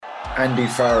Andy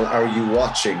Farrell are you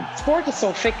watching? Sport is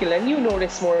so fickle, and you know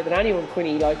this more than anyone,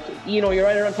 Quinny. Like, you know, you're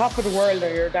either on top of the world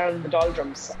or you're down in the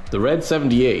doldrums. The Red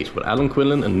 78 with Alan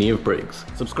Quinlan and Niamh Briggs.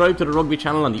 Subscribe to the rugby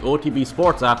channel on the OTB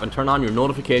Sports app and turn on your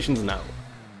notifications now.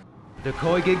 The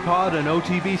COYGIG Pod and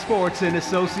OTB Sports in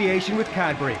association with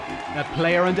Cadbury. A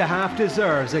player and a half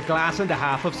deserves a glass and a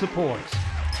half of support.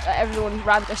 Everyone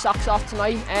ran their socks off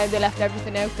tonight and they left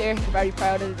everything out there. We're very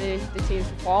proud of the team's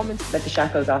performance. Let the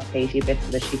shackles off Katie a bit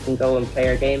so that she can go and play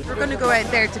her game. We're going to go out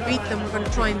there to beat them. We're going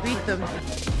to try and beat them.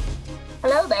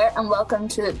 Hello there and welcome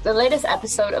to the latest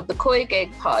episode of the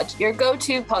COYGIG Pod, your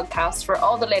go-to podcast for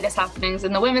all the latest happenings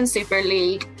in the Women's Super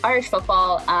League, Irish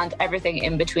football and everything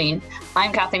in between.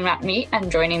 I'm Kathleen McNamee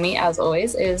and joining me as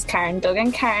always is Karen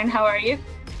Duggan. Karen, how are you?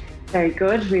 Very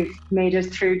good. We've made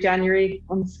it through January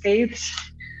unscathed.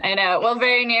 I know, well,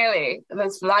 very nearly.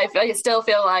 That's life. I still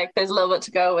feel like there's a little bit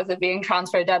to go with it being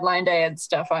transfer deadline day and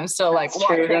stuff. I'm still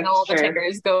watching all the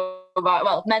tickers go by.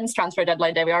 Well, men's transfer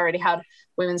deadline day. We already had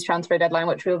women's transfer deadline,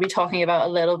 which we'll be talking about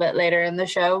a little bit later in the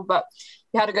show. But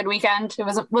you had a good weekend.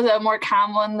 Was it a more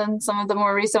calm one than some of the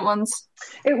more recent ones?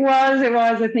 It was.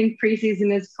 I think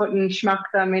pre-season is putting schmuck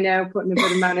on me now, putting a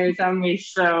bit of manners on me.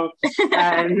 So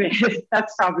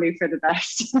that's probably for the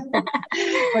best.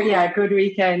 But yeah, good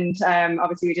weekend.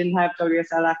 Obviously, we didn't have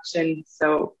WSL action,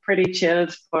 so pretty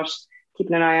chilled, but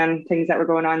keeping an eye on things that were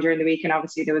going on during the week. And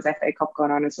obviously, there was FA Cup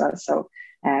going on as well. So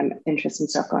interesting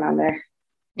stuff going on there.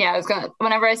 Yeah,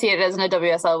 whenever I see it as a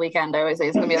WSL weekend, I always say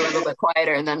it's going to be a little bit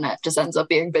quieter, and then it just ends up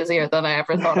being busier than I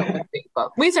ever thought it would be.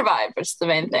 But we survived, which is the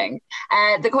main thing.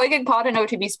 The COYGIG Pod and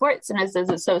OTB Sports in its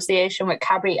association with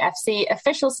Cadbury FC,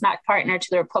 official snack partner to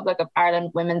the Republic of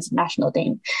Ireland women's national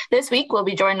team. This week, we'll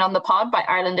be joined on the pod by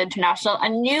Ireland international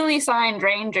and newly signed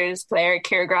Rangers player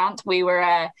Ciara Grant. We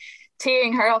were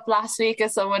teeing her up last week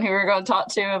as someone who we're going to talk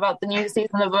to about the new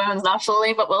season of Women's National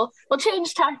League, but we'll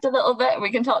change tact a little bit.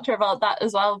 We can talk to her about that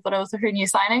as well, but also her new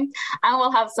signing. And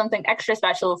we'll have something extra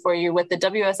special for you with the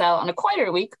WSL on a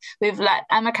quieter week. We've let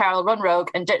Emma Carroll run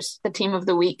rogue and ditch the team of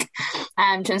the week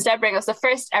to instead bring us the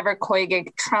first ever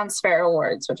COYGIG Transfer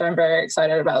Awards, which I'm very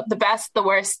excited about. The best, the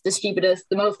worst, the stupidest,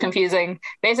 the most confusing,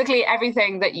 basically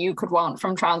everything that you could want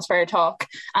from transfer talk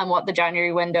and what the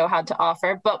January window had to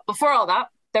offer. But before all that,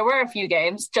 there were a few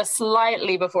games just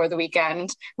slightly before the weekend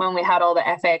when we had all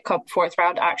the FA Cup fourth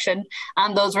round action.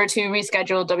 And those were two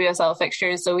rescheduled WSL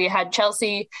fixtures. So we had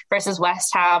Chelsea versus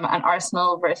West Ham and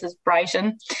Arsenal versus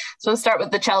Brighton. So we'll start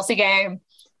with the Chelsea game.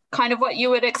 Kind of what you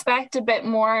would expect, a bit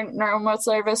more normal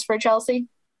service for Chelsea.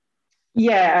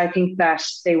 Yeah, I think that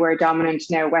they were dominant.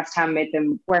 Now, West Ham made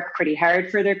them work pretty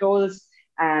hard for their goals.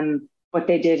 But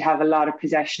they did have a lot of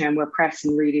possession and were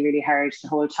pressing really, really hard the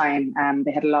whole time.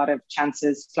 They had a lot of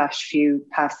chances, flash few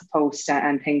past the post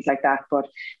and things like that. But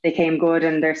they came good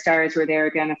and their stars were there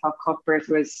again. I thought Cuthbert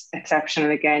was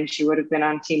exceptional again. She would have been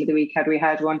on Team of the Week had we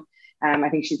had one. I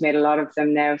think she's made a lot of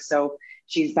them now. So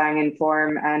she's banging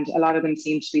form and a lot of them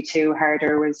seemed to be too.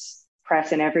 Harder was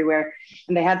pressing everywhere.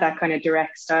 And they had that kind of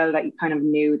direct style that you kind of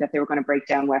knew that they were going to break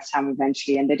down West Ham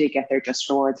eventually. And they did get their just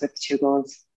rewards with 2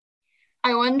 goals.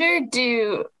 I wonder,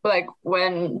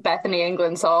 when Bethany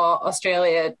England saw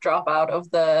Australia drop out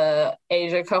of the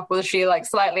Asia Cup, was she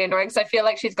slightly annoyed? Because I feel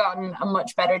like she's gotten a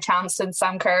much better chance since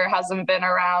Sam Kerr hasn't been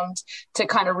around to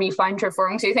kind of re-find her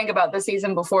form. So you think about the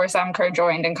season before Sam Kerr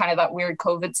joined and kind of that weird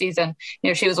COVID season,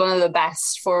 she was one of the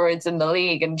best forwards in the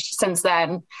league. And since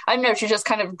then, I don't know, she just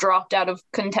kind of dropped out of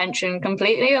contention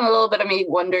completely. And a little bit of me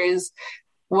wonders,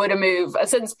 would a move,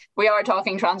 since we are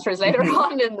talking transfers later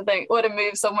on in the thing, would a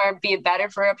move somewhere be better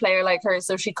for a player like her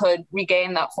so she could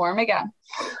regain that form again?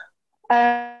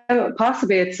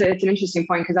 Possibly. It's an interesting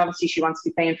point because obviously she wants to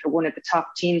be playing for one of the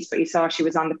top teams, but you saw she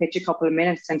was on the pitch a couple of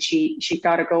minutes and she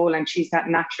got a goal and she's that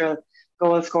natural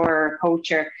goal scorer,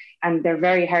 poacher, and they're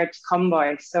very hard to come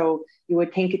by. So you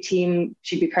would think a team,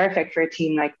 she'd be perfect for a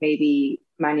team like maybe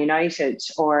Man United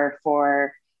or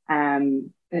for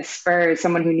Spurs,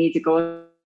 someone who needs a goal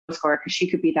scorer, because she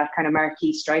could be that kind of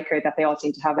marquee striker that they all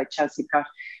seem to have. Like Chelsea got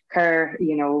Kerr,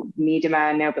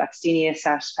 Miedema, now Blackstenius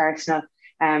at Arsenal.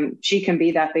 She can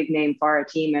be that big name for a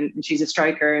team, and she's a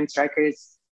striker, and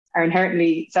strikers are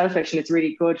inherently selfish, and it's a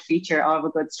really good feature of a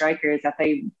good striker is that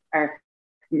they are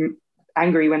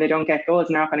angry when they don't get goals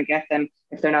and they're not going to get them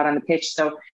if they're not on the pitch.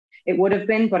 So it would have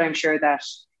been, but I'm sure that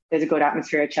there's a good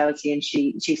atmosphere at Chelsea and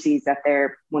she sees that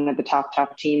they're one of the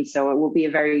top teams. So it will be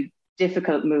a very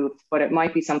difficult move, but it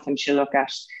might be something she'll look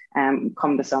at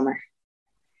come the summer.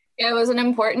 Yeah, it was an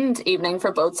important evening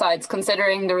for both sides,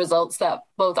 considering the results that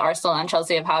both Arsenal and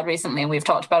Chelsea have had recently. And we've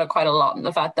talked about it quite a lot, and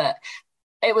the fact that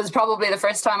it was probably the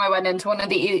first time I went into one of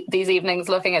these evenings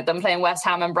looking at them playing West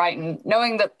Ham and Brighton,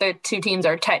 knowing that the two teams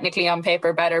are technically on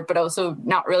paper better, but also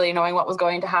not really knowing what was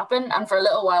going to happen. And for a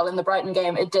little while in the Brighton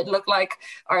game, it did look like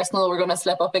Arsenal were going to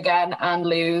slip up again and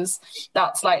lose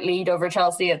that slight lead over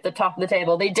Chelsea at the top of the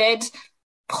table. They did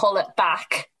pull it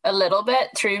back a little bit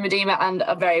through Medina and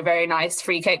a very, very nice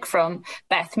free kick from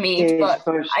Beth Mead. But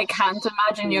I can't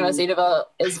imagine Jonas Eidevall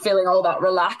is feeling all that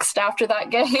relaxed after that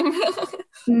game.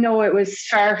 No, it was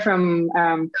far from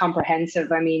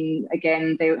comprehensive. I mean,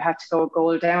 again, they had to go a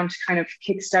goal down to kind of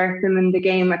kickstart them in the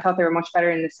game. I thought they were much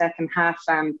better in the second half,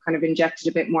 kind of injected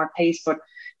a bit more pace, but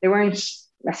they weren't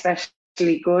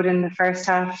especially good in the first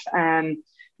half.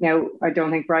 Now, I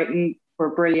don't think Brighton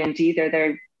were brilliant either.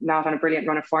 They're not on a brilliant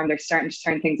run of form. They're starting to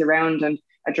turn things around, and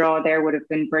a draw there would have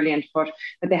been brilliant. But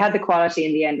they had the quality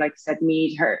in the end. Like I said,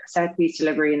 Mead, her set piece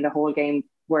delivery in the whole game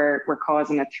were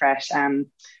causing a threat.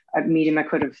 Mead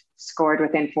could have scored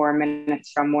within 4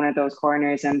 minutes from one of those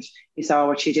corners, and you saw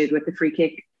what she did with the free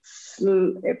kick.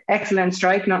 Excellent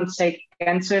strike, nothing to take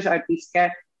against it. I'd be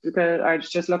scared because I'd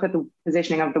just look at the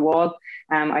positioning of the wall.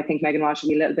 I think Megan Walsh would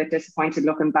be a little bit disappointed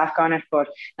looking back on it, but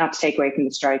not to take away from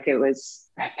the strike. It was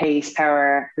pace,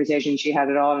 power, precision. She had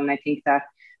it all, and I think that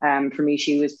for me,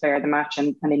 she was player of the match,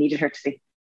 and they needed her to be.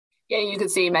 Yeah, you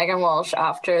could see Megan Walsh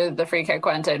after the free kick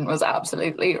went in was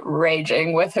absolutely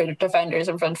raging with her defenders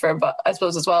in front of her. But I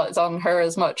suppose as well, it's on her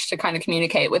as much to kind of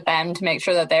communicate with them to make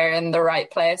sure that they're in the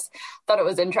right place. Thought it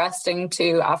was interesting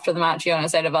too, after the match,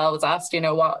 Jonas Eidevall was asked,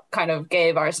 what kind of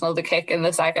gave Arsenal the kick in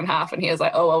the second half. And he was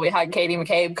like, oh, well, we had Katie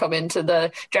McCabe come into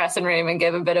the dressing room and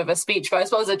give a bit of a speech. But I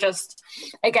suppose it just,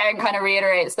 again, kind of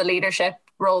reiterates the leadership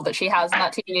role that she has in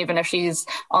that team, even if she's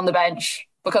on the bench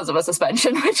because of a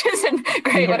suspension, which isn't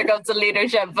great when it comes to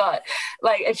leadership, but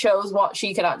it shows what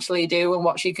she can actually do and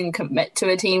what she can commit to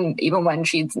a team even when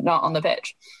she's not on the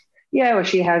pitch. Yeah, well,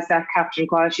 she has that captain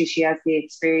quality. She has the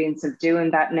experience of doing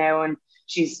that now, and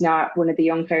she's not one of the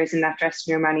young players in that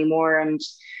dressing room anymore. And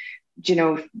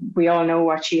we all know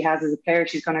what she has as a player.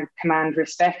 She's going to command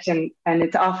respect, and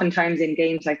it's oftentimes in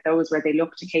games like those where they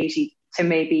look to Katie to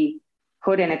maybe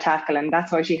put in a tackle, and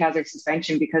that's why she has her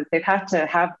suspension, because they've had to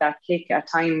have that kick at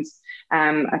times.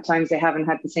 At times they haven't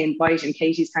had the same bite, and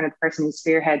Katie's kind of the person who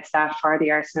spearheads that for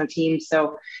the Arsenal team.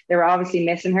 So they were obviously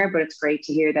missing her, but it's great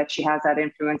to hear that she has that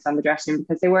influence on the dressing room,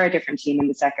 because they were a different team in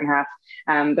the second half.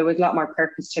 There was a lot more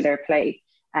purpose to their play.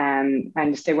 And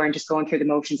they weren't just going through the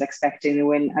motions expecting a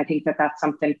win. I think that that's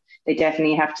something they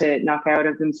definitely have to knock out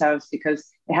of themselves,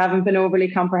 because they haven't been overly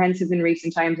comprehensive in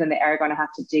recent times, and they are going to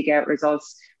have to dig out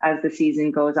results as the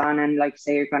season goes on. And like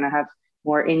say, you're going to have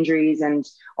more injuries, and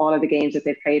all of the games that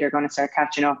they've played are going to start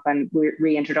catching up, and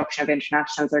reintroduction of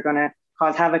internationals are going to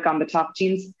cause havoc on the top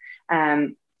teams.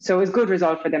 So it was a good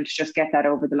result for them to just get that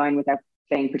over the line without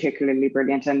playing particularly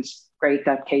brilliant, and great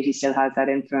that Katie still has that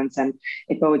influence, and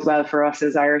it bodes well for us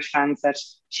as Irish fans that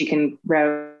she can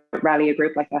rally a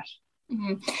group like that.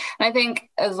 Mm-hmm. And I think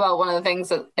as well, one of the things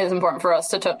that is important for us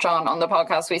to touch on the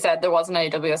podcast, we said there wasn't any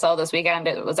WSL this weekend.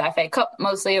 It was FA Cup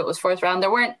mostly. It was fourth round. There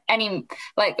weren't any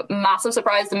massive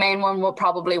surprise. The main one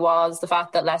probably was the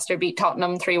fact that Leicester beat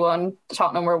Tottenham 3-1.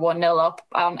 Tottenham were 1-0 up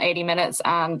on 80 minutes,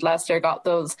 and Leicester got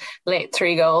those late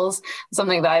 3 goals.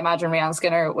 Something that I imagine Rianne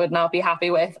Skinner would not be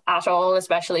happy with at all,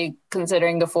 especially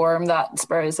considering the form that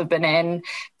Spurs have been in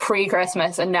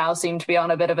pre-Christmas and now seem to be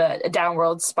on a bit of a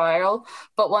downward spiral.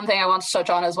 But one thing I want to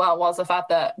touch on as well was the fact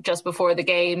that just before the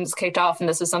games kicked off, and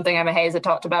this is something Emma Hayes had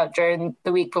talked about during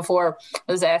the week before,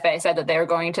 the FA said that they were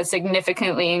going to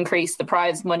significantly increase the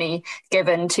prize money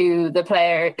given to the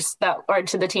players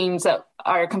to the teams that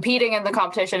are competing in the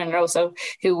competition and also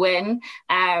who win.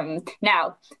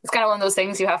 Now, it's kind of one of those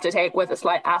things you have to take with a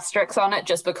slight asterisk on it,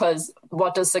 just because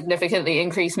what does significantly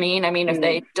increase mean? I mean, if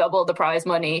they double the prize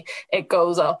money, it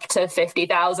goes up to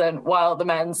 50,000, while the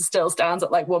men's still stands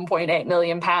at £1.8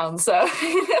 million. So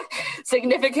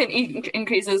significant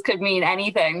increases could mean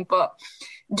anything. But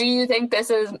do you think this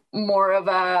is more of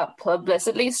a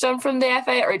publicity stunt from the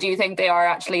FA, or do you think they are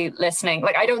actually listening?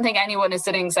 I don't think anyone is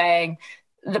sitting saying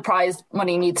the prize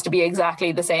money needs to be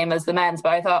exactly the same as the men's,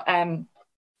 but I thought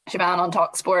Siobhan on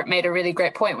Talk Sport made a really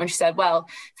great point when she said, well,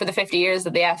 for the 50 years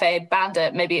that the FA banned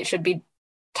it, maybe it should be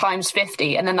times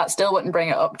 50, and then that still wouldn't bring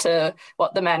it up to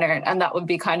what the men earn, and that would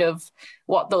be kind of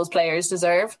what those players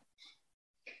deserve.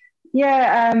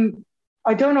 Yeah,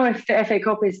 I don't know if the FA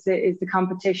Cup is the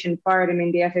competition for it. I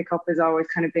mean, the FA Cup has always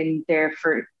kind of been there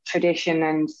for tradition,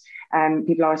 and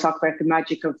people always talk about the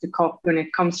magic of the cup. When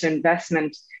it comes to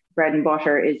investment, bread and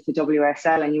butter is the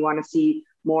WSL, and you want to see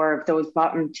more of those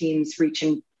bottom teams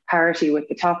reaching parity with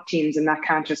the top teams, and that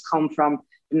can't just come from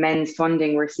the men's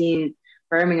funding. We're seeing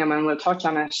Birmingham, and we'll touch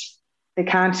on it, they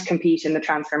can't compete in the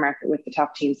transfer market with the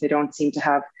top teams. They don't seem to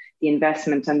have the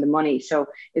investment and the money. So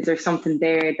is there something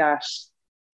there that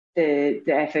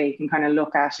the FA can kind of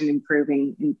look at in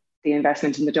improving the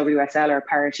investment in the WSL or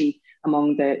parity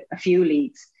among a few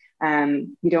leagues?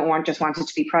 You don't just want it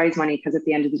to be prize money, because at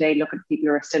the end of the day, look at the people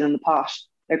who are still in the pot.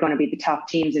 They're going to be the top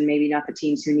teams and maybe not the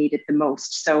teams who need it the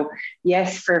most. So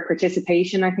yes, for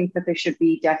participation, I think that there should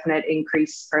be definite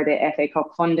increase for the FA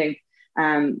Cup funding.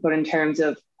 But in terms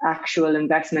of actual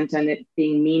investment and it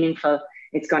being meaningful,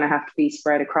 it's going to have to be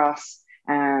spread across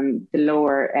the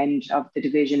lower end of the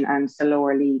division and the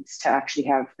lower leagues to actually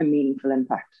have a meaningful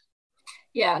impact.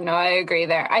 Yeah, no, I agree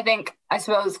there. I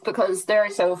suppose because there are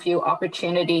so few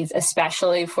opportunities,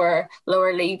 especially for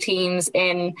lower league teams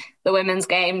in the women's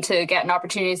game, to get an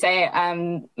opportunity. Say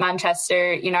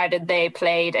Manchester United, they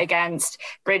played against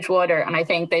Bridgewater, and I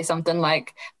think something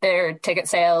like their ticket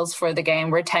sales for the game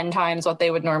were 10 times what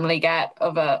they would normally get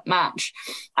of a match,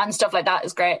 and stuff like that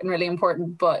is great and really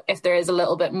important. But if there is a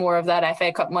little bit more of that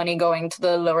FA Cup money going to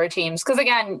the lower teams, because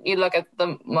again, you look at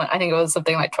them, I think it was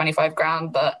something like 25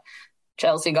 grand that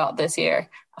Chelsea got this year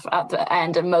at the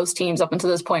end, and most teams up until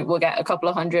this point will get a couple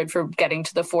of hundred for getting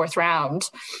to the fourth round.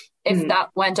 If that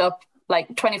went up,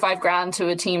 like 25 grand to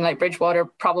a team like Bridgewater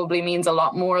probably means a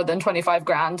lot more than 25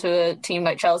 grand to a team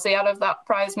like Chelsea out of that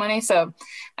prize money. So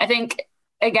I think,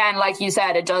 again, like you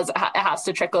said, it has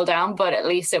to trickle down, but at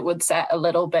least it would set a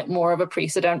little bit more of a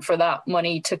precedent for that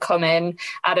money to come in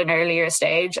at an earlier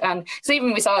stage. And so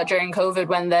even we saw it during COVID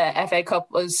when the FA Cup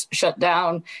was shut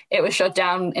down. It was shut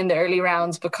down in the early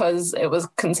rounds because it was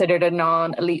considered a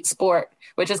non-elite sport,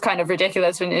 which is kind of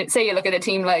ridiculous. When say you look at a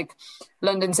team like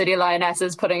London City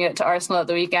Lionesses putting it to Arsenal at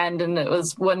the weekend and it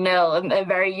was 1-0, and it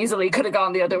very easily could have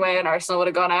gone the other way and Arsenal would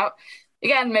have gone out.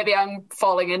 Again, maybe I'm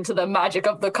falling into the magic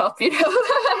of the cup,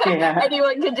 Yeah.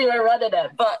 Anyone can do a run at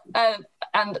it. But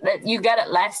and you get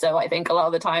it less so, I think, a lot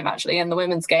of the time, actually, in the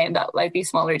women's game, that like these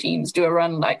smaller teams do a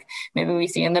run like maybe we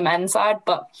see in the men's side.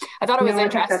 But I thought it was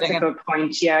interesting. That's a good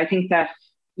point. Yeah, I think that,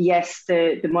 yes,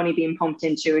 the money being pumped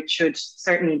into it should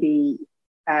certainly be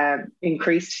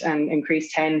increased 10,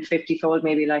 50-fold,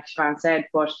 maybe, like Siobhan said.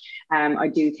 But I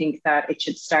do think that it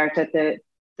should start at the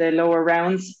lower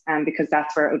rounds, because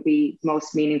that's where it would be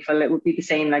most meaningful. It would be the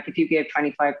same, like if you gave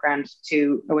 25 grand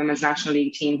to a women's national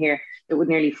league team here, it would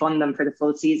nearly fund them for the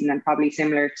full season, and probably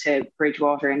similar to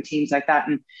Bridgewater and teams like that.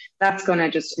 And that's going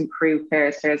to just improve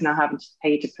players not having to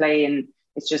pay to play, and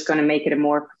it's just going to make it a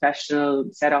more professional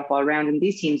setup all around. And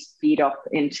these teams feed up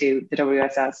into the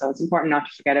WSL, so it's important not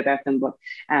to forget about them. But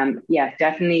yeah,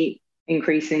 definitely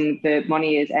increasing the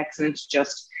money is excellent.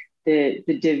 Just the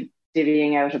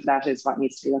divvying out of that is what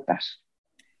needs to be looked at.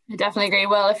 I definitely agree.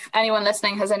 Well, if anyone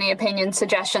listening has any opinions,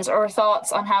 suggestions or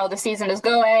thoughts on how the season is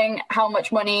going, how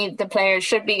much money the players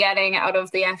should be getting out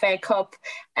of the FA Cup,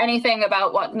 anything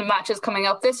about what the match is coming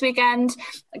up this weekend,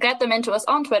 get them into us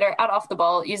on Twitter at Off The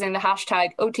Ball using the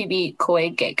hashtag OTB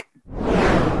COYGIG.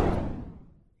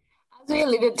 As we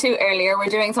alluded to earlier, we're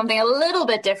doing something a little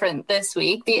bit different this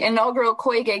week, the inaugural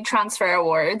COYGIG Transfer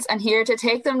Awards. And here to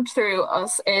take them through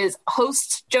us is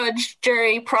host, judge,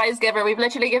 jury, prize giver. We've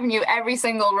literally given you every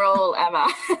single role, Emma.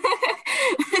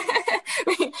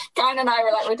 Karen and I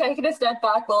were like, we're taking a step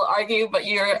back, we'll argue, but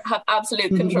you have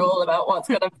absolute control about what's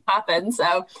going to happen.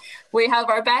 So we have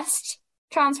our best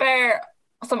transfer,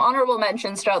 some honourable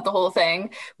mentions throughout the whole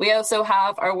thing. We also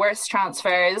have our worst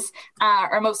transfers,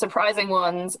 our most surprising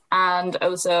ones, and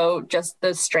also just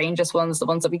the strangest ones, the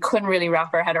ones that we couldn't really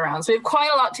wrap our head around. So we have quite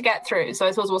a lot to get through. So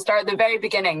I suppose we'll start at the very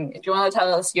beginning. If you want to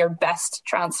tell us your best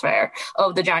transfer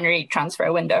of the January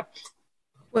transfer window.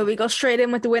 Well, we go straight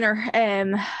in with the winner.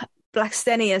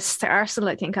 Blackstenius to Arsenal,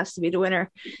 I think, has to be the winner.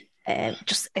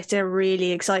 It's a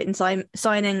really exciting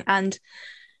signing, and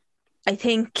I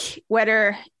think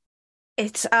whether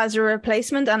it's as a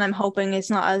replacement, and I'm hoping it's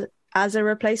not as a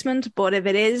replacement, but if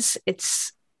it is,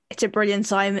 it's a brilliant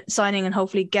signing, and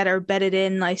hopefully get her bedded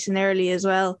in nice and early as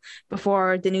well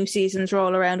before the new seasons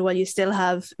roll around, while you still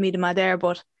have Miedema there.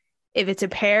 But if it's a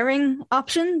pairing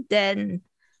option, then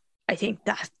I think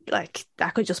that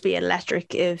could just be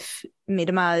electric. If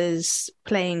Miedema is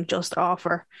playing just off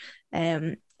her,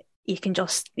 you can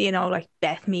just, like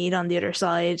Beth Mead on the other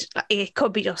side. It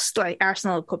could be just like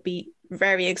Arsenal could be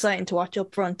very exciting to watch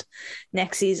up front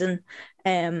next season.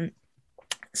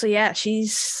 So yeah,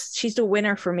 she's the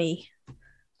winner for me.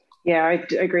 Yeah, I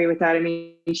agree with that. I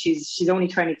mean, she's only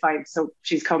 25, so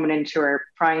she's coming into her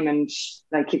prime, and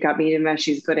like you've got Miedema,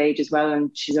 she's a good age as well,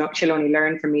 and she'll only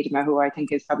learn from Miedema, who I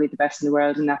think is probably the best in the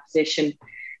world in that position.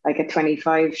 Like at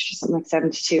 25, she's something like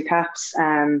 72 caps.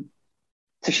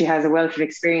 So she has a wealth of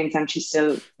experience, and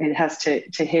it has to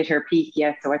hit her peak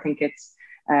yet. So I think it's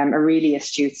a really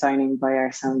astute signing by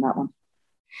Arsenal on that one.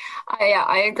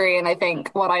 I agree. And I think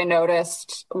what I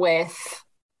noticed with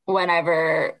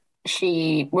whenever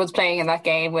she was playing in that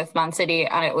game with Man City,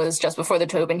 and it was just before the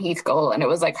Tobin Heath goal, and it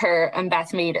was like her and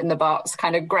Beth Mead in the box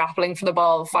kind of grappling for the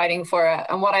ball, fighting for it.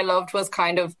 And what I loved was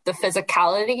kind of the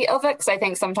physicality of it, because I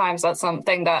think sometimes that's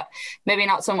something that maybe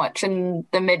not so much in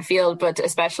the midfield, but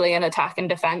especially in attack and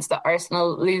defence, that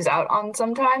Arsenal lose out on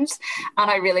sometimes.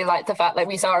 And I really liked the fact, like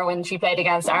we saw her when she played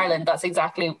against Ireland, that's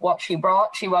exactly what she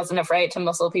brought. She wasn't afraid to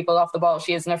muscle people off the ball.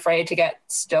 She isn't afraid to get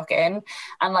stuck in.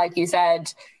 And like you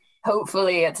said,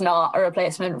 hopefully it's not a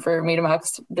replacement for Mita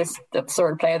Max, the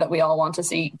sort of player that we all want to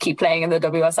see keep playing in the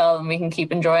WSL, and we can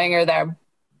keep enjoying her there.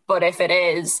 But if it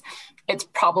is, it's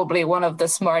probably one of the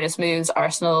smartest moves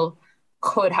Arsenal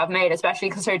could have made, especially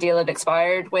because her deal had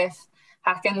expired with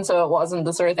Hacken, so it wasn't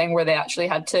the sort of thing where they actually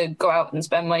had to go out and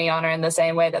spend money on her in the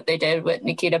same way that they did with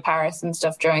Nikita Paris and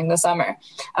stuff during the summer.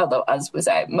 Although, as we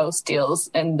said, most deals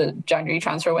in the January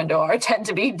transfer window tend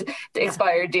to be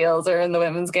expired deals or in the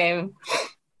women's game.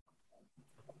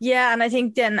 Yeah, and I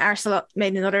think then Arsenal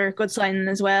made another good signing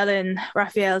as well in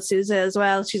Rafael Souza as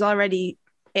well. She's already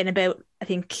in about, I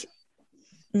think,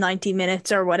 90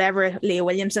 minutes or whatever Leah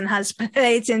Williamson has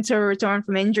played since her return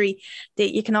from injury.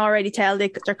 You can already tell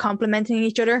they're complementing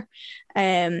each other.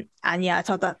 And yeah, I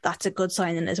thought that's a good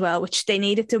signing as well, which they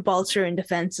needed to bolster in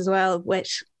defence as well,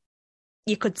 which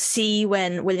you could see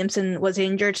when Williamson was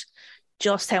injured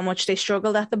just how much they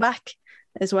struggled at the back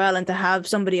as well, and to have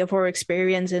somebody of her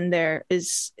experience in there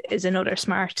is another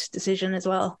smart decision as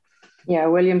well. Yeah,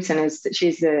 Williamson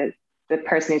she's the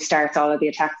person who starts all of the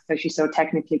attacks, so she's so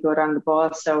technically good on the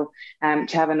ball. So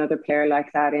to have another player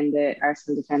like that in the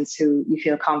Arsenal defence who you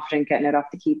feel confident getting it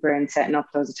off the keeper and setting up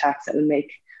those attacks, that will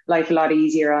make life a lot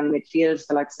easier on midfield.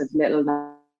 The likes of Little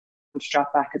not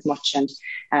drop back as much,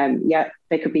 and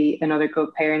they could be another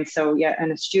good pairing. So yeah,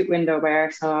 an astute window by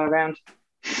Arsenal all around.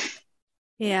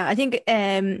 Yeah, I think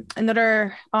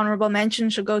another honourable mention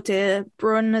should go to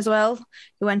Brun as well,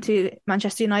 who went to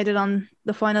Manchester United on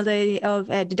the final day of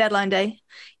the deadline day,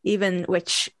 even,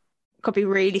 which could be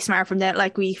really smart from them.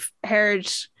 Like, we've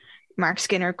heard Mark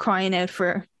Skinner crying out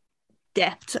for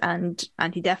depth, and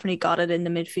he definitely got it in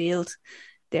the midfield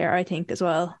there, I think, as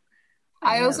well.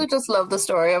 I also just love the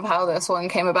story of how this one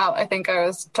came about. I think I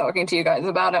was talking to you guys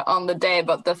about it on the day,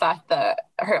 but the fact that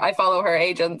I follow her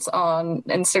agents on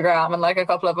Instagram and like a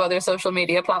couple of other social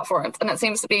media platforms, and it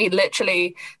seems to be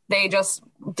literally they just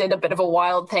did a bit of a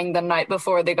wild thing the night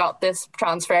before they got this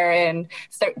transfer in,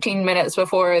 13 minutes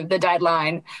before the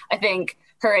deadline. I think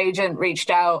her agent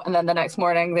reached out, and then the next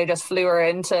morning they just flew her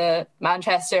into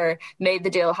Manchester, made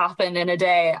the deal happen in a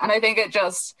day. And I think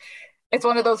it's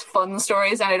one of those fun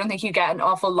stories, and I don't think you get an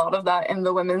awful lot of that in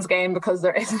the women's game, because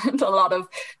there isn't a lot of,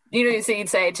 you see,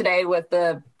 say today with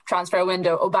the transfer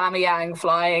window, Aubameyang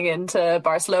flying into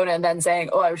Barcelona and then saying,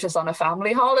 oh, I was just on a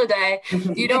family holiday.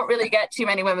 You don't really get too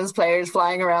many women's players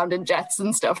flying around in jets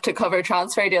and stuff to cover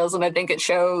transfer deals, and I think it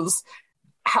shows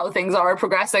how things are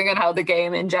progressing and how the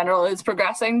game in general is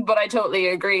progressing. But I totally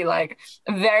agree, like,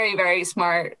 very, very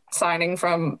smart signing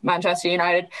from Manchester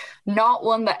United. Not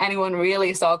one that anyone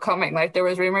really saw coming. Like, there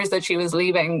was rumours that she was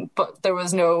leaving, but there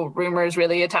was no rumours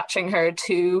really attaching her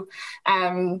to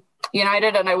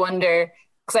United. And I wonder,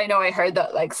 because I know I heard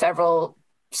that like several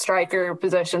striker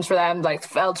positions for them like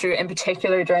fell through, in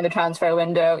particular during the transfer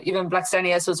window. Even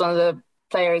Blackstenius was one of the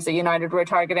players that United were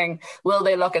targeting. Will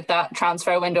they look at that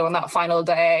transfer window on that final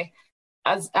day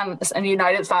and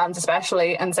United fans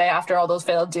especially, and say after all those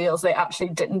failed deals they actually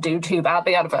didn't do too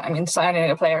badly out of it? I mean, signing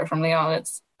a player from Lyon,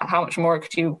 it's how much more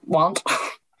could you want?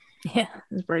 Yeah,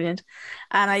 it's brilliant.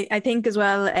 And I think as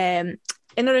well,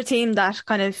 another team that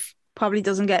kind of probably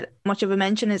doesn't get much of a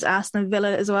mention is Aston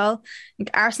Villa as well. I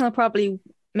think Arsenal probably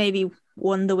maybe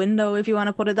won the window, if you want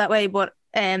to put it that way, but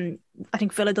I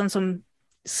think Villa done some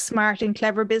smart and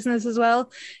clever business as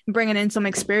well, bringing in some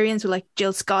experience with like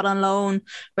Jill Scott on loan,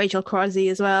 Rachel Crosby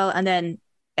as well, and then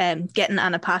getting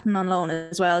Anna Patton on loan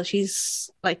as well.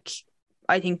 She's like,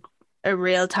 I think, a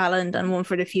real talent and one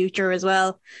for the future as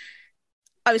well.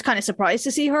 I was kind of surprised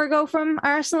to see her go from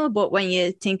Arsenal, but when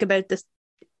you think about this,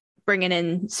 bringing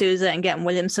in Souza and getting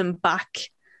Williamson back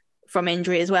from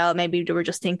injury as well, maybe they were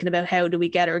just thinking about how do we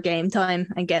get her game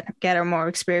time and get her more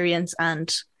experience,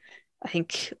 and I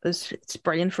think it's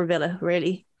brilliant for Villa,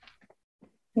 really.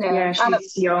 Yeah,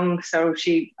 she's young, so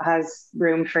she has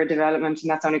room for development, and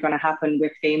that's only going to happen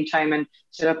with game time, and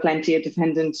she'll have plenty of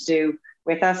defending to do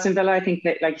with Aston Villa. I think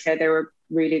that, like you said, they were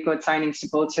really good signings to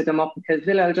bolster them up, because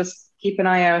Villa will just keep an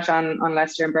eye out on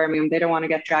Leicester and Birmingham. They don't want to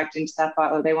get dragged into that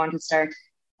battle. They want to start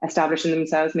establishing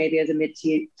themselves maybe as a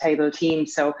mid-table team.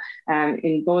 So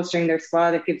in bolstering their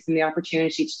squad, it gives them the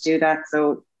opportunity to do that.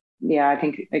 So yeah, I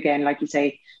think, again, like you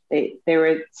say, they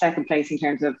were second place in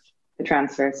terms of the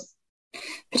transfers.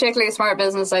 Particularly smart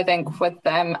business, I think, with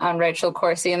them and Rachel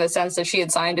Corsie, in the sense that she had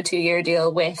signed a 2-year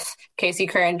deal with Casey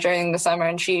Curran during the summer,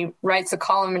 and she writes a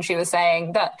column and she was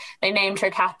saying that they named her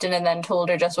captain and then told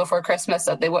her just before Christmas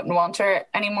that they wouldn't want her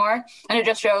anymore. And it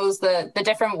just shows the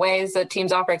different ways that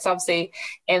teams operate. Obviously,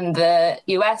 in the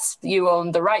US, you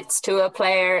own the rights to a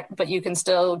player, but you can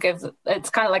still it's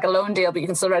kind of like a loan deal, but you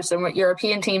can still register them with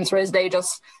European teams, whereas they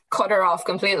just cut her off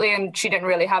completely and she didn't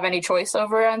really have any choice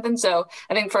over anything. So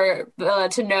I think for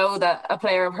to know that a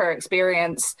player of her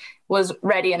experience was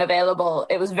ready and available,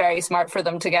 it was very smart for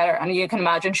them to get her. And you can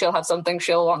imagine she'll have something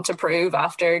she'll want to prove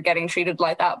after getting treated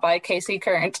like that by Casey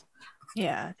Curran.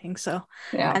 Yeah, I think so.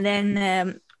 Yeah. And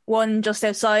then one just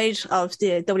outside of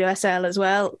the WSL as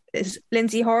well is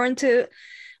Lindsay Horan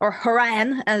or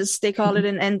Horan, as they call it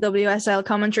in NWSL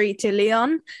commentary, to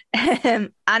Lyon.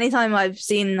 Anytime I've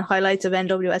seen highlights of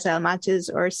NWSL matches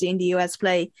or seen the US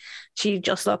play, she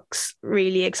just looks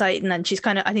really exciting. And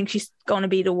I think she's going to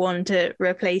be the one to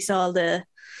replace all the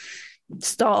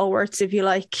stalwarts, if you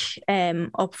like,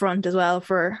 up front as well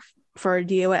for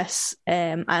the US.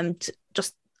 And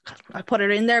just I put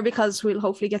her in there because we'll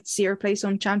hopefully get to see her play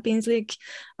some Champions League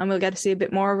and we'll get to see a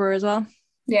bit more of her as well.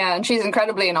 Yeah, and she's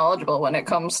incredibly knowledgeable when it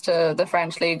comes to the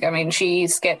French league. I mean, she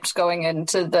skipped going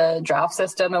into the draft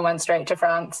system and went straight to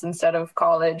France instead of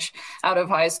college out of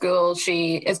high school.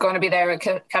 She is going to be there with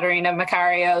Katerina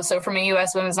Macario. So from a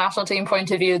US women's national team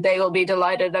point of view, they will be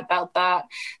delighted about that.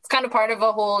 It's kind of part of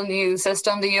a whole new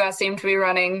system the US seem to be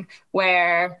running,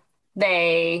 where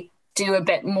they do a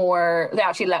bit more. They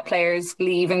actually let players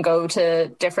leave and go to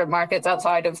different markets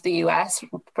outside of the US,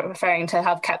 preferring to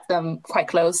have kept them quite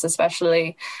close,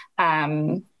 especially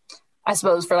I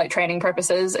suppose for like training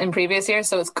purposes in previous years.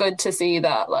 So it's good to see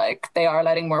that like they are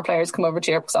letting more players come over to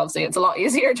Europe, because obviously it's a lot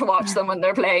easier to watch them when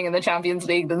they're playing in the Champions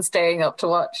League than staying up to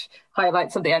watch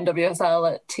highlights of the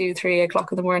NWSL at 2-3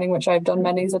 o'clock in the morning, which I've done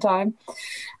many a time.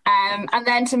 And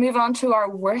then to move on to our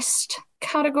worst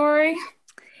category.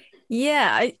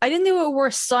 Yeah, I didn't do a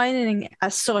worst signing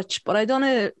as such, but I done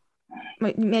a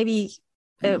maybe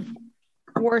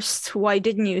worst why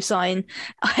didn't you sign.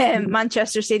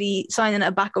 Manchester City signing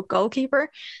a backup goalkeeper.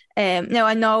 Now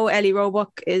I know Ellie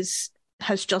Roebuck has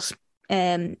just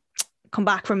come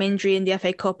back from injury in the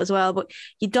FA Cup as well, but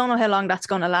you don't know how long that's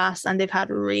going to last, and they've had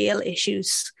real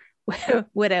issues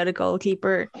without a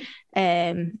goalkeeper.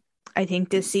 I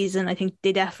think this season, I think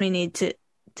they definitely need to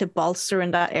bolster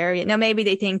in that area. Now, maybe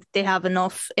they think they have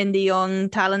enough in the young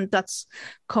talent that's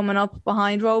coming up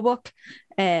behind Roebuck.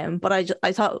 But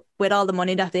I thought with all the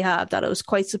money that they have, that it was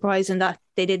quite surprising that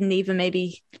they didn't even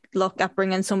maybe look at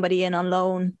bringing somebody in on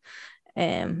loan.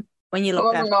 When you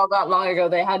look at it, not that long ago,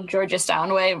 they had Georgia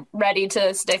Stanway ready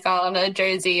to stick on a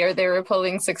jersey, or they were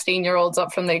pulling 16-year-olds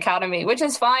up from the academy, which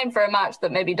is fine for a match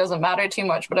that maybe doesn't matter too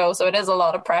much, but also it is a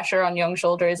lot of pressure on young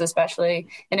shoulders, especially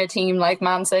in a team like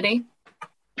Man City.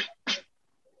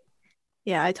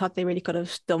 Yeah, I thought they really could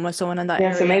have done with someone in that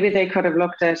area. So maybe they could have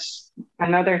looked at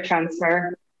another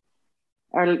transfer.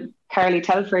 Or Carly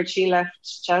Telford, she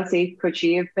left Chelsea. Could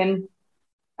she have been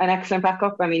an excellent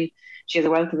backup? I mean, she has a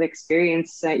wealth of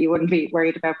experience. You wouldn't be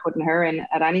worried about putting her in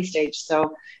at any stage.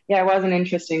 So, yeah, it was an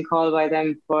interesting call by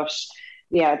them. But,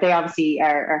 yeah, they obviously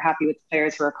are happy with the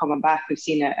players who are coming back, who've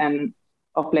seen an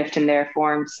uplift in their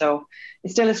form. So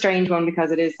it's still a strange one, because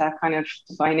it is that kind of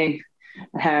defining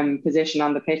position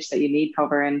on the pitch that you need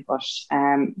cover in, but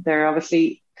they're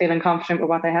obviously feeling confident with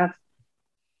what they have.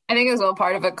 I think as well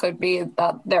part of it could be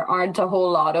that there aren't a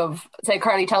whole lot of, say,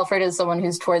 Carly Telford is someone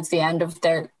who's towards the end of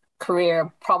their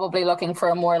career, probably looking for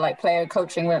a more like player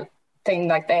coaching thing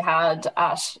like they had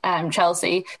at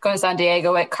Chelsea, going to San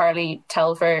Diego with Carly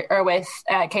Telford or with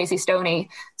Casey Stoney.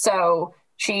 So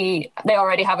they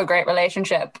already have a great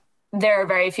relationship. There are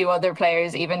very few other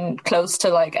players even close to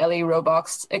like Ellie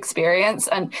Roebuck's experience,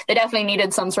 and they definitely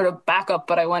needed some sort of backup.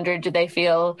 But I wonder, did they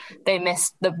feel they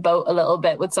missed the boat a little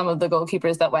bit with some of the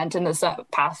goalkeepers that went in this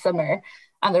past summer,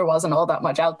 and there wasn't all that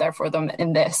much out there for them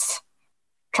in this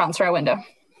transfer window?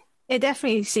 It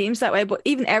definitely seems that way, but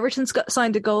even Everton's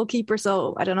signed a goalkeeper,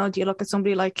 so I don't know, do you look at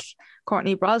somebody like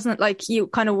Courtney Brosnan, like you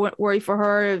kind of worry for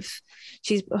her if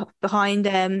she's behind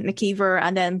McKeever,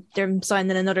 and then they're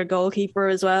signing another goalkeeper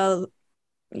as well.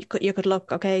 You could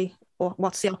look, okay, well,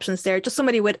 what's the options there? Just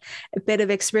somebody with a bit of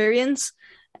experience.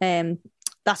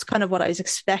 That's kind of what I was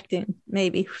expecting,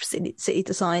 maybe for City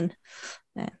to sign.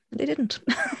 They didn't.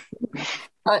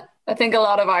 I think a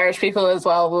lot of Irish people as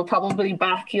well will probably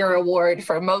back your award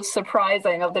for most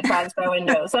surprising of the transfer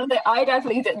window. Something I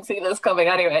definitely didn't see this coming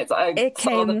anyways. It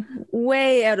came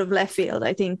way out of left field,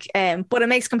 I think. But it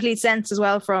makes complete sense as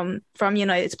well from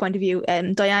United's point of view.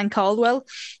 Diane Caldwell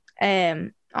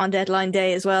on deadline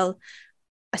day as well.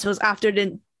 I suppose after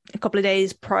a couple of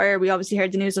days prior, we obviously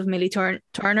heard the news of Millie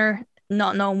Turner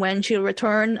not knowing when she'll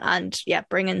return, and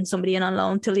bringing somebody in on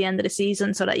loan till the end of the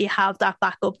season so that you have that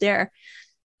backup there.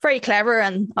 Very clever,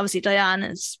 and obviously Diane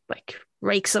is like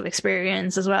rakes of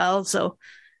experience as well. So,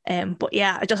 but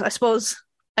I suppose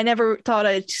I never thought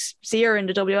I'd see her in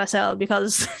the WSL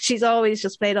because she's always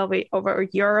just played over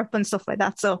Europe and stuff like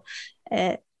that. So,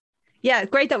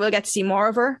 great that we'll get to see more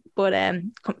of her, but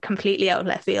completely out of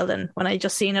left field. And when I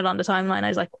just seen it on the timeline, I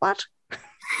was like, what?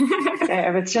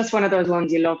 It's just one of those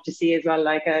ones you love to see as well,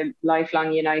 like a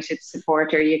lifelong United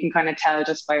supporter. You can kind of tell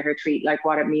just by her tweet like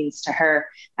what it means to her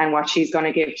and what she's going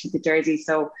to give to the jersey.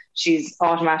 So she's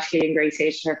automatically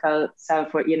ingratiated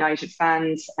herself with United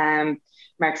fans.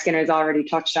 Mark Skinner's already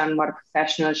touched on what a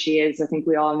professional she is. I think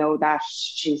we all know that.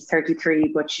 She's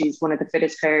 33, but she's one of the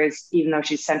fittest players, even though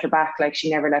she's centre back. Like,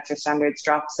 she never lets her standards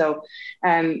drop. So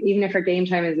even if her game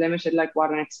time is limited, like,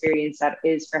 what an experience that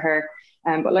is for her.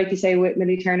 But like you say, with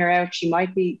Millie Turner out, she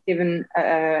might be given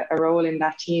a role in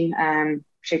that team,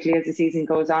 particularly as the season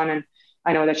goes on. And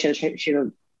I know that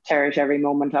she'll cherish every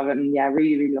moment of it. And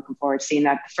really, really looking forward to seeing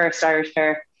that. The first Irish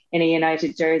player in a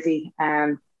United jersey.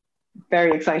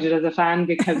 Very excited as a fan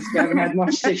because we haven't had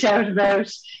much to shout about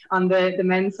on the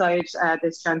men's side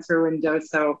this transfer window.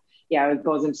 So I was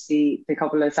buzzing to see a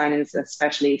couple of signings,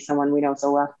 especially someone we know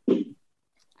so well.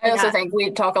 I also think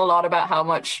we talk a lot about how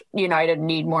much United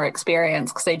need more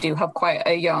experience because they do have quite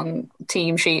a young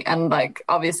team sheet, and like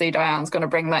obviously Diane's going to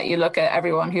bring that. You look at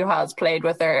everyone who has played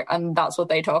with her, and that's what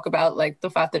they talk about, like the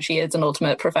fact that she is an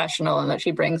ultimate professional and that she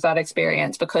brings that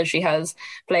experience because she has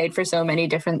played for so many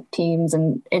different teams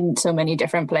and in so many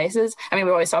different places. I mean,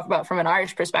 we always talk about from an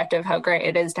Irish perspective how great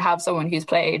it is to have someone who's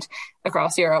played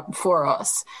across Europe for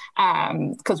us,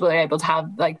 because we're able to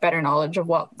have like better knowledge of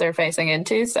what they're facing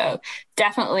into. So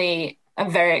definitely a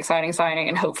very exciting signing,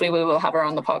 and hopefully we will have her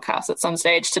on the podcast at some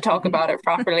stage to talk about it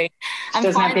properly. She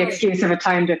doesn't have the excuse of a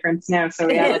time difference now, so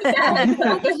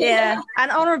yeah. An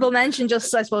honourable mention,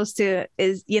 just I suppose,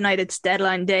 is United's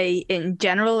deadline day in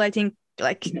general. I think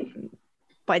like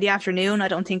by the afternoon, I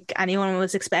don't think anyone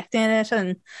was expecting it,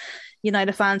 and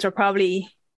United fans were probably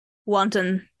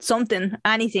wanting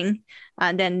anything,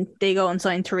 and then they go and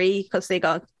sign 3 because they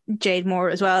got Jade Moore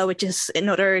as well, which is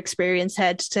another experienced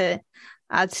head to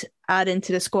add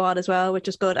into the squad as well, which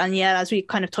is good. And as we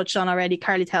kind of touched on already,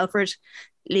 Carly Telford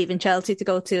leaving Chelsea to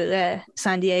go to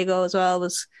San Diego as well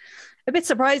was a bit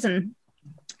surprising.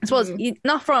 I suppose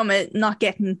not from a not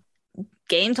getting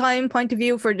game time point of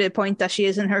view for the point that she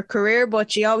is in her career,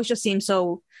 but she always just seems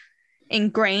so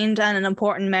ingrained and an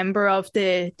important member of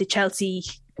the Chelsea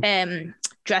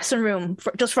dressing room,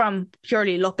 just from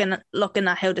purely looking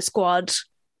at how the squad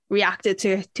reacted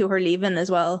to her leaving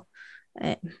as well.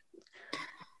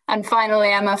 And finally,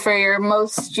 Emma, for your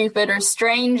most stupid or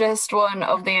strangest one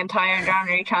of the entire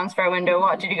January transfer window,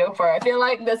 what did you go for? I feel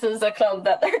like this is a club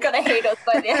that they're going to hate us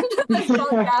by the end of this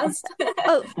podcast.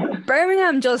 Well,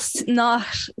 Birmingham just not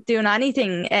doing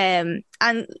anything. And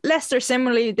Leicester,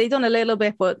 similarly, they've done a little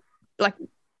bit, but like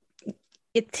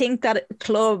you'd think that a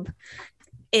club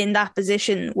in that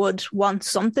position would want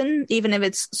something, even if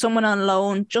it's someone on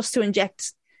loan, just to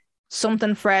inject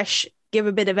something fresh, give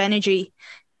a bit of energy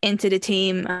into the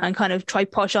team and kind of try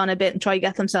push on a bit and try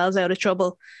get themselves out of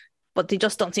trouble. But they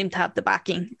just don't seem to have the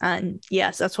backing. And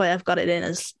yes, that's why I've got it in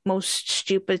as most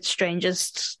stupid,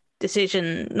 strangest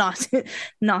decision not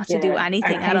to do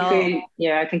anything at all.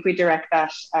 I think we direct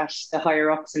that at the higher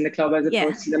ups in the club as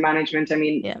opposed to the management. I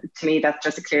mean, to me, that's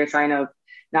just a clear sign of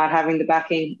not having the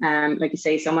backing. Like you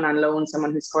say, someone on loan,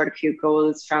 someone who scored a few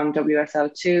goals from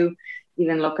WSL2,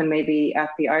 even looking maybe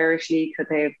at the Irish League, could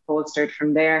they have bolstered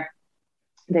from there?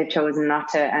 They've chosen not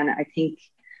to, and I think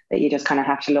that you just kind of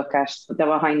have to look at the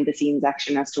behind the scenes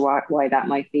action as to why that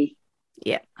might be.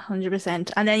 Yeah,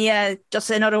 100%. And then just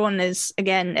another one is,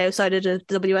 again, outside of the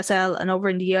WSL and over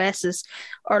in the US, is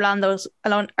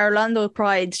Orlando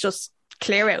Pride's just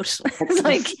clear out. It's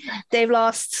like they've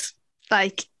lost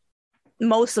like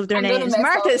most of their names.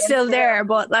 Martha's still there,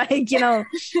 but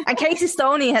and Casey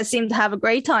Stoney has seemed to have a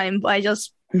great time by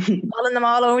just pulling them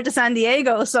all over to San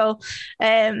Diego. So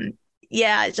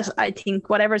I think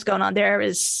whatever's going on there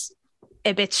is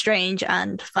a bit strange,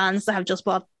 and fans that have just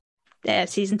bought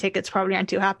season tickets probably aren't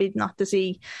too happy not to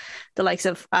see the likes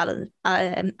of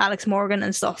Alex Morgan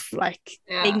and stuff like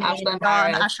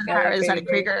Ashton Harris and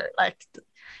Krieger.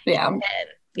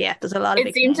 There's a lot of.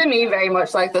 It seemed to me very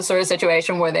much like the sort of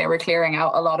situation where they were clearing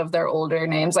out a lot of their older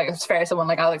names. Like, it's fair, someone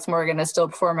like Alex Morgan is still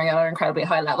performing at an incredibly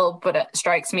high level, but it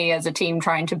strikes me as a team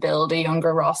trying to build a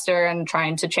younger roster and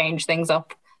trying to change things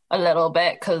up a little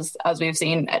bit, because as we've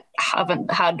seen, it haven't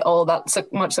had all that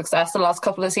much success the last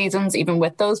couple of seasons, even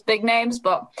with those big names.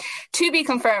 But to be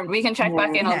confirmed, we can check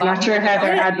back in on that. Not sure how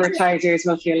their advertisers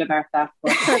will feel about that.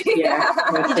 But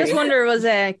I just wonder, was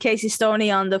Casey Stoney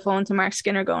on the phone to Mark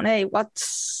Skinner going, hey,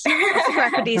 what's the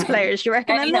crack with these players? Do you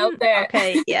recommend them?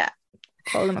 Okay, yeah.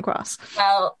 Pull them across.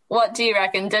 Well, what do you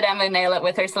reckon? Did Emma nail it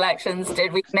with her selections?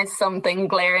 Did we miss something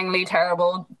glaringly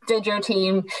terrible? Did your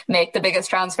team make the biggest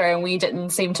transfer and we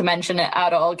didn't seem to mention it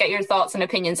at all? Get your thoughts and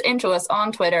opinions into us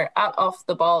on Twitter at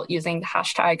 @offtheball using the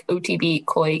hashtag OTB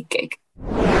COYGIG.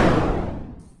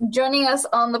 Joining us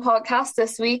on the podcast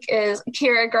this week is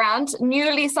Ciara Grant,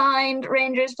 newly signed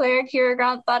Rangers player. Ciara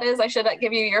Grant, that is. I should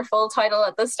give you your full title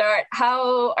at the start.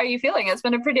 How are you feeling? It's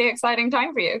been a pretty exciting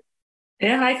time for you.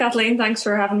 Yeah, hi Kathleen. Thanks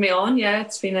for having me on. Yeah,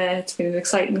 it's been an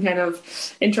exciting kind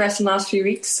of interesting last few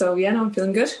weeks. So yeah, no, I'm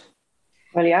feeling good.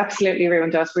 Well, you absolutely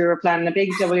ruined us. We were planning a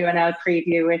big WNL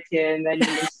preview with you, and then you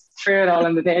just threw it all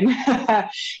in the bin.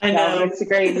 I know. It's a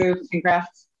great move.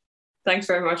 Congrats. Thanks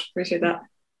very much. Appreciate that.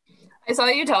 I saw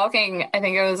you talking, I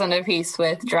think it was on a piece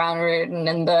with Joanna Rudin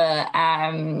in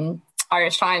the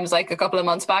Irish Times like a couple of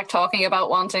months back, talking about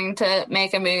wanting to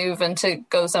make a move and to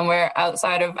go somewhere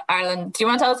outside of Ireland. Do you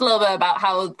want to tell us a little bit about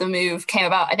how the move came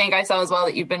about? I think I saw as well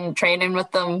that you've been training with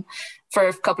them for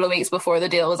a couple of weeks before the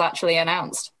deal was actually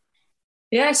announced.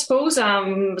 Yeah, I suppose.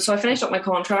 So I finished up my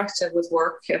contract with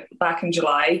work back in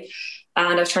July,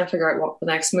 and I was trying to figure out what the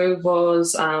next move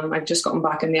was. I've just gotten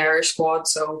back in the Irish squad,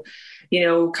 so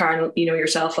Karen,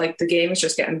 yourself, like the game is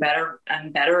just getting better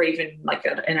and better, even like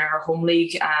in our home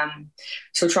league.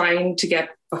 So trying to get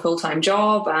a full-time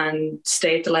job and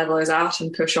stay at the level I was at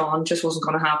and push on just wasn't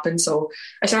going to happen. So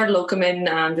I started locuming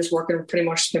and just working pretty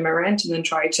much to pay my rent, and then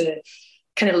try to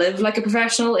kind of live like a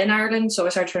professional in Ireland. So I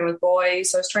started training with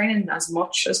boys. So I was training as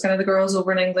much as kind of the girls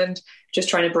over in England, just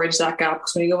trying to bridge that gap.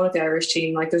 Because when you go with the Irish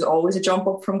team, like there's always a jump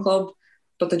up from club,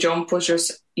 but the jump was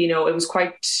just, it was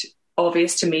quite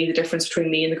obvious to me the difference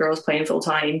between me and the girls playing full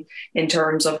time in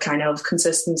terms of kind of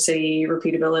consistency,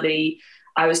 repeatability.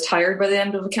 I was tired by the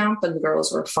end of the camp, and the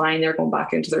girls were fine. They're going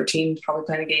back into their team, probably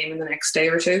playing a game in the next day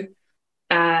or two.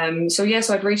 So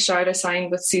I'd reached out. I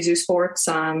signed with COYGIG Sports.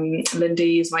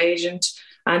 Lindy is my agent,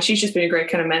 and she's just been a great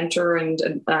kind of mentor and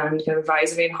kind of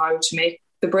advising me on how to make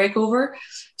the breakover.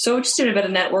 So just doing a bit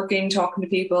of networking, talking to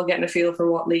people, getting a feel for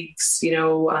what leagues,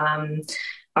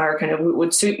 are kind of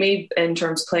would suit me in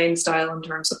terms of playing style, in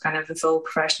terms of kind of the full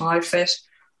professional outfit.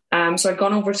 So I'd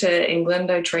gone over to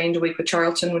England. I trained a week with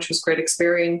Charlton, which was a great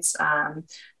experience.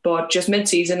 But just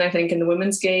mid-season, I think in the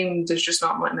women's game, there's just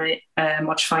not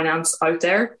much finance out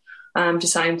there to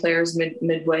sign players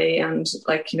midway. And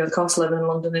the cost of living in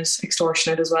London is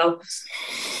extortionate as well.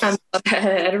 I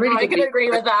can agree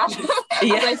with that.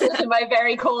 As I sit in my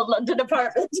very cold London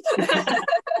apartment.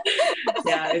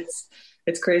 Yeah,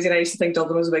 it's crazy. And I used to think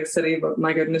Dublin was a big city, but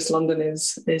my goodness, London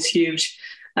is huge.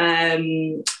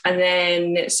 And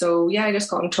then, I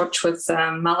just got in touch with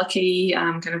Malachy,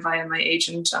 kind of via my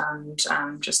agent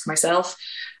and just myself,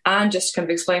 and just kind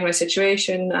of explained my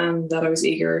situation and that I was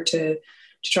eager to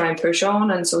try and push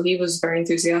on. And so he was very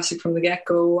enthusiastic from the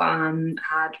get-go and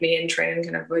had me in training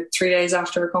kind of about 3 days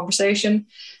after a conversation.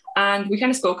 And we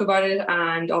kind of spoke about it,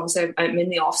 and obviously I'm in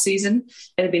the off season.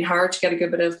 It had been hard to get a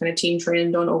good bit of kind of team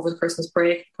training done over the Christmas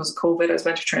break because of COVID. I was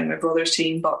meant to train my brother's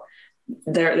team, but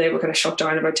they were kind of shut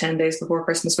down about 10 days before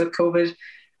Christmas with COVID.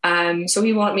 So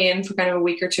he wanted me in for kind of a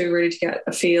week or two, really to get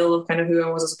a feel of kind of who I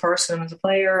was as a person, as a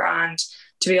player. And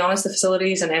to be honest, the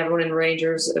facilities and everyone in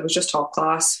Rangers, it was just top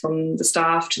class, from the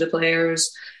staff to the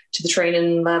players to the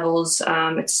training levels.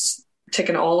 It's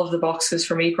ticking all of the boxes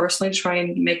for me personally to try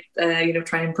and make,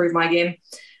 try and improve my game.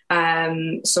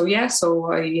 So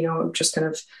I, just kind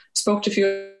of spoke to a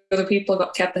few other people,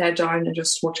 kept the head down and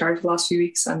just worked hard for the last few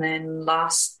weeks. And then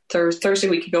last Thursday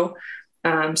week ago,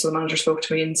 so the manager spoke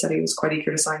to me and said he was quite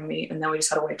eager to sign me. And then we just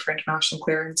had to wait for international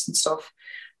clearance and stuff.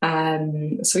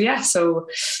 So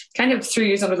kind of threw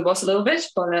you under the bus a little bit,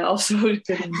 but I also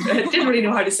didn't really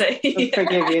know how to say. I'll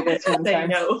forgive you this one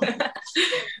time.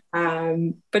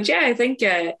 But yeah, I think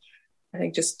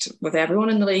just with everyone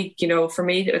in the league, for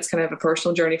me, it's kind of a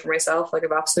personal journey for myself. Like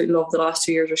I've absolutely loved the last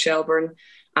 2 years with Shelburne.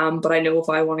 But I know if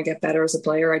I want to get better as a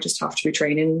player, I just have to be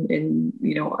training in,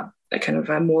 a kind of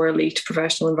a more elite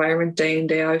professional environment day in,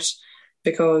 day out.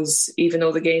 because even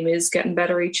though the game is getting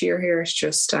better each year here, it's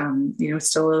just, it's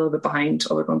still a little bit behind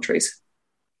other countries.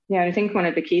 Yeah, I think one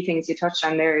of the key things you touched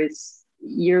on there is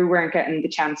you weren't getting the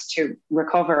chance to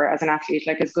recover as an athlete.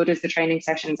 Like, as good as the training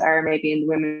sessions are maybe in the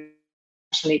Women's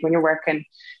National League, when you're working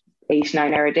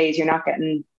 8-9 hour days, you're not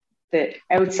getting the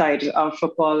outside of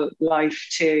football life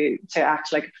to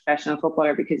act like a professional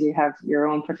footballer, because you have your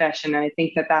own profession. And I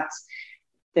think that's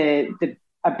a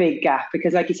big gap,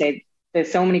 because like you say,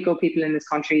 there's so many good people in this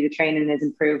country, the training has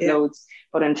improved loads,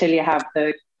 but until you have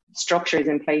the structures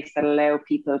in place that allow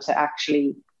people to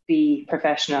actually be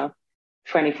professional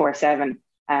 24/7,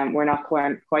 we're not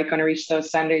quite going to reach those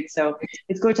standards. So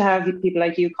it's good to have people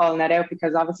like you calling that out,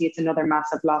 because obviously it's another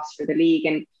massive loss for the league.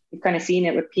 And we've kind of seen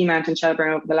it with Peamount and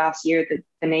Shelburne over the last year, that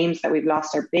the names that we've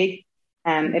lost are big.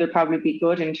 It'll probably be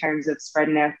good in terms of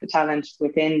spreading out the talent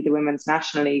within the Women's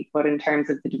National League, but in terms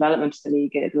of the development of the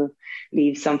league, it'll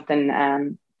leave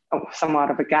something,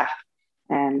 somewhat of a gap.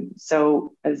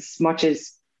 So as much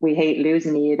as we hate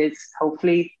losing you, it is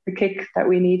hopefully the kick that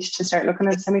we need to start looking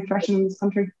at semi-professional in this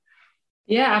country.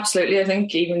 Yeah, absolutely. I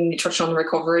think even you touched on the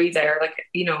recovery there, like,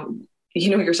 you know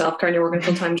yourself, Karen, you're working a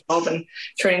full-time job and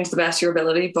training to the best of your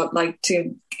ability, but like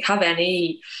to have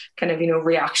any kind of,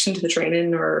 reaction to the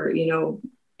training or,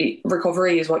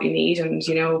 recovery is what you need. And,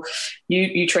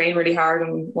 you train really hard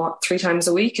and 3 times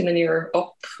a week, and then you're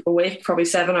awake probably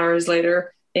 7 hours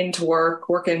later into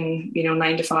working,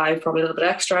 9 to 5, probably a little bit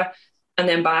extra, and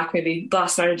then back maybe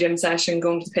last night a gym session,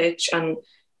 going to the pitch, and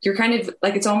you're kind of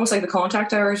like, it's almost like the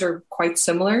contact hours are quite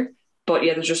similar. But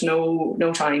yeah, there's just no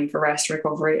time for rest and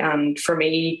recovery. And for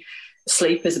me,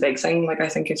 sleep is a big thing. Like, I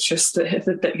think it's just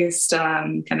the biggest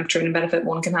kind of training benefit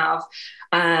one can have.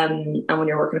 And when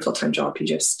you're working a full-time job, you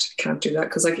just can't do that.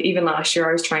 Because like even last year,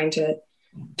 I was trying to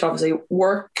obviously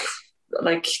work,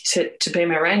 like to pay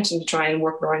my rent and to try and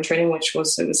work around training, which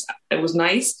was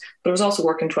nice. But it was also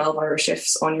working 12-hour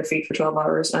shifts on your feet for 12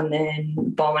 hours and then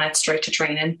bombing it straight to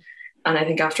training. And I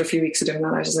think after a few weeks of doing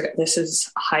that, I was just like, this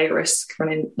is high risk for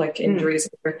injuries.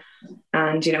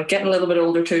 And, getting a little bit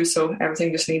older too. So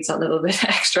everything just needs that little bit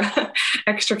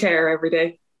extra care every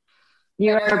day.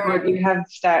 You have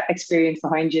that experience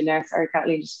behind you now. Sorry,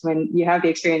 Kathleen, just when you have the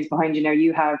experience behind you now,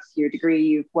 you have your degree,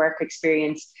 you've work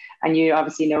experience, and you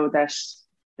obviously know that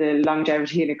the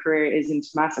longevity in a career isn't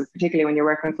massive, particularly when you're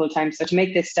working full time. So to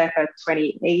make this step at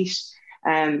 28,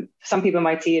 some people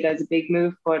might see it as a big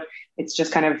move, but it's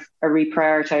just kind of a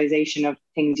reprioritization of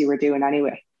things you were doing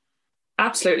anyway.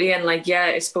 Absolutely. And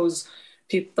I suppose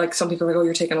some people are like, oh,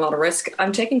 you're taking a lot of risk.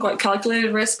 I'm taking quite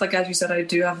calculated risk. Like, as you said, I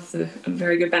do have a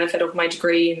very good benefit of my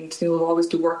degree, and we'll always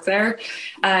do work there.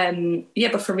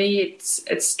 But for me, it's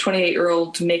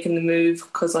 28-year-old making the move,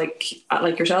 because like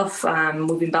yourself,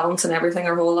 we've been balancing everything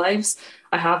our whole lives.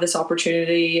 I have this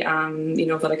opportunity,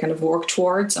 that I kind of work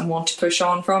towards and want to push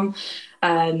on from.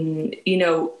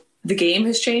 The game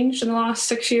has changed in the last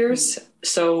 6 years,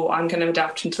 so I'm kind of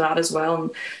adapting to that as well.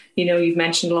 And, you've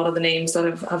mentioned a lot of the names that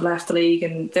have left the league,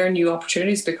 and they're new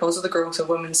opportunities because of the growth of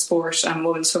women's sport and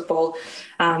women's football,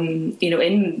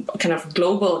 in kind of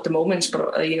global at the moment,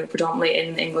 but, predominantly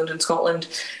in England and Scotland.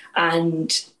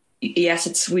 And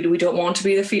yes, we don't want to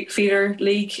be the feeder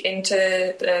league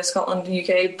into Scotland and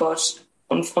UK, but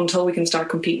until we can start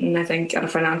competing, I think, at a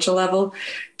financial level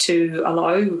to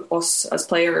allow us as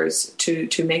players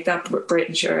to make that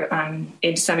bridge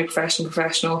into semi-professional,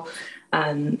 professional,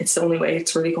 it's the only way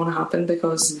it's really going to happen,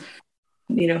 because,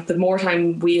 the more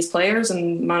time we as players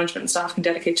and management and staff can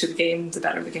dedicate to the game, the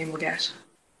better the game will get.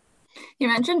 You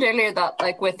mentioned earlier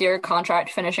that, with your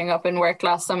contract finishing up in work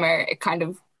last summer, it kind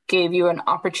of gave you an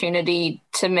opportunity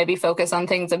to maybe focus on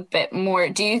things a bit more.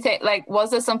 Do you think,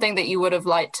 was this something that you would have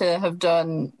liked to have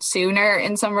done sooner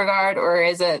in some regard, or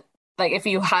is it if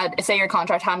you had, say your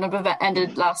contract hadn't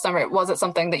ended last summer, was it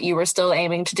something that you were still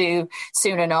aiming to do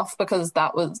soon enough because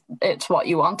it's what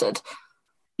you wanted?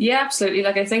 Yeah, absolutely.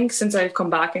 I think since I've come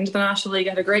back into the National League,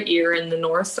 I had a great year in the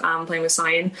North playing with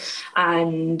Sion,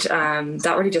 and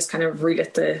that really just kind of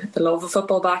relit the love of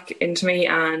football back into me,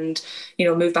 and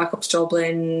moved back up to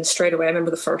Dublin straight away. I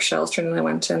remember the first Shels training I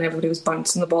went to, and everybody was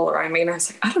bouncing the ball around me, and I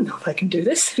was like, I don't know if I can do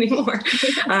this anymore.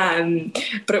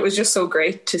 But it was just so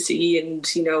great to see, and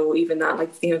even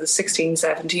that the 16,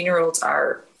 17-year-olds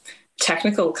are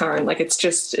technical, Karen.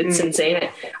 It's insane.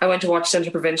 I went to watch Centre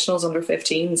Provincials under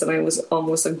 15s, and I was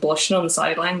almost blushing on the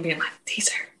sideline, being like, these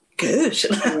are good.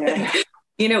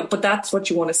 Yeah. But that's what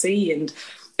you want to see, and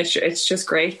it's just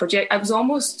great. But yeah, I was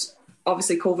almost,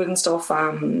 obviously COVID and stuff,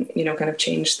 kind of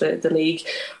changed the league.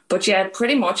 But yeah,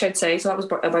 pretty much I'd say, so that was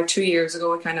about 2 years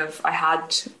ago. I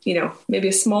had, maybe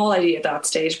a small idea at that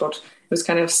stage, but it was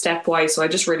kind of stepwise. So I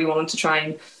just really wanted to try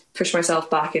and push myself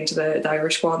back into the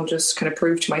Irish squad and just kind of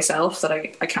prove to myself that I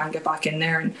can get back in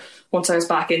there. And once I was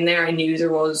back in there, I knew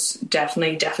there was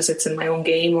definitely deficits in my own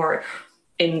game or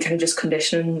in kind of just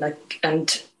conditioning,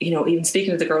 and even speaking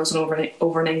to the girls over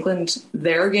in England,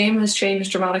 their game has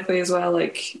changed dramatically as well,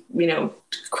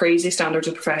 crazy standards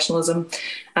of professionalism.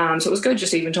 So it was good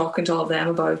just even talking to all of them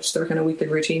about their kind of weekly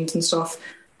routines and stuff,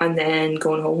 and then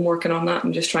going home working on that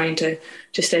and just trying to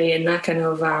stay in that kind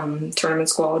of tournament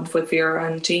squad with Vera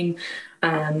and the team.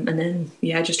 And then,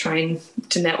 just trying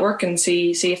to network and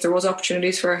see if there was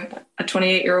opportunities for a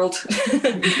 28-year-old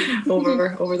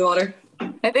over the water.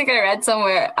 I think I read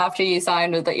somewhere after you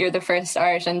signed that you're the first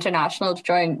Irish international to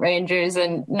join Rangers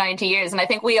in 90 years. And I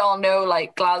think we all know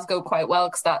Glasgow quite well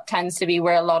because that tends to be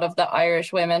where a lot of the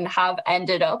Irish women have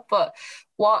ended up. But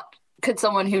what could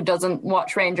someone who doesn't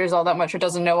watch Rangers all that much or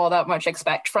doesn't know all that much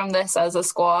expect from this as a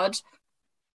squad?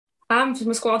 From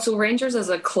a squad, so Rangers as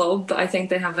a club, I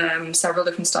think they have several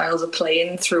different styles of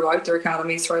playing throughout their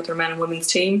academies, throughout their men and women's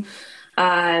team.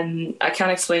 I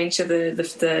can't explain to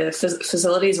the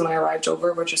facilities when I arrived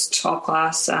over were just top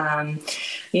class.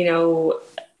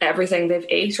 Everything. They've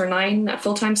 8 or 9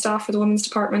 full-time staff for the women's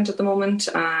department at the moment.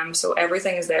 So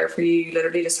everything is there for you. You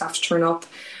literally just have to turn up.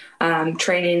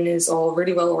 Training is all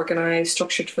really well organised,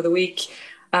 structured for the week.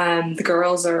 The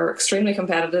girls are extremely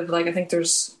competitive. I think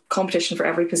there's competition for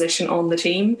every position on the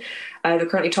team. They're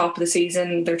currently top of the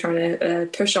season. They're trying to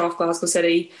push off Glasgow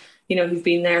City, who've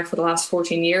been there for the last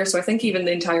 14 years. So I think even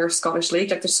the entire Scottish League,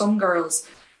 there's some girls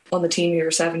on the team who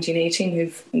are 17, 18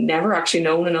 who've never actually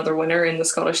known another winner in the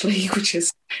Scottish League, which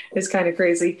is kind of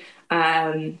crazy.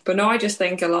 But no, I just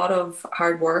think a lot of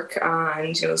hard work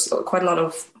and, quite a lot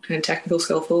of kind of technical,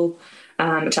 skillful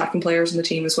attacking players in the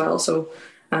team as well. So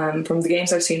from the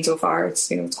games I've seen so far,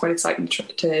 it's quite exciting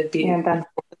to be. Yeah, that's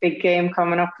a big game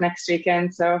coming up next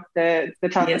weekend. So the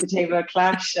top of the table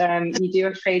clash. You do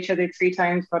have to play each other 3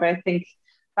 times, but I think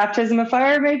baptism of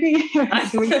fire maybe.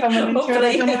 We coming into it.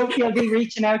 I don't know if you'll be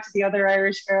reaching out to the other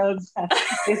Irish girls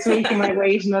this week. You might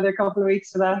wait another couple of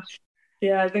weeks for that.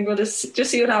 Yeah, I think we'll just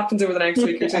see what happens over the next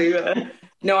week or two.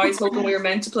 No, I was hoping we were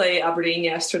meant to play Aberdeen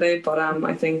yesterday, but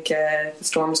I think the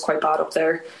storm was quite bad up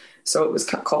there. So it was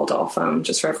called off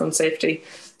just for everyone's safety.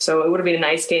 So it would have been a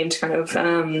nice game to kind of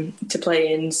to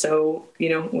play in. So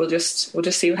we'll just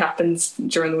see what happens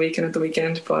during the week and at the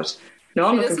weekend. But no,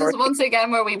 I'm looking forward. This is once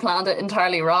again where we planned it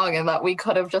entirely wrong, in that we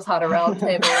could have just had a round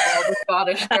table with all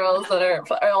the Scottish girls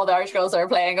all the Irish girls that are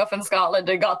playing up in Scotland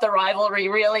and got the rivalry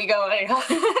really going.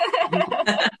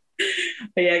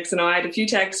 Yeah, because I had a few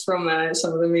texts from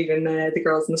some of them, even the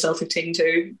girls in the Celtic team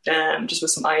too, just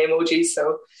with some eye emojis.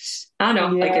 So I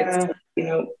know,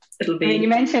 it's it'll be. You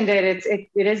mentioned it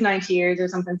is 90 years or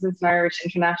something since an Irish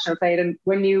international played, and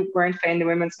when you weren't playing the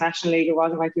Women's National League, it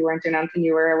wasn't like you weren't doing anything.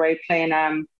 You were away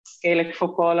playing Gaelic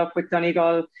football up with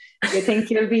Donegal. Do you think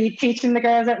you'll be teaching the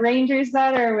girls at Rangers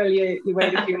that, or will you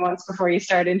wait a few months before you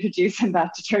start introducing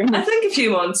that to tournaments? I think a few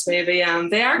months maybe.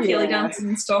 They are Gaelic dancing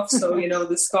and stuff, so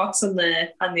the Scots and the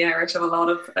Irish have a lot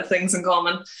of things in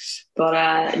common.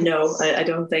 But no, I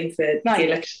don't think that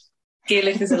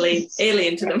Gaelic is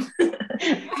alien to them.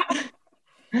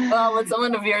 Well, with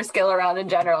someone of your skill around in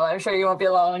general, I'm sure you won't be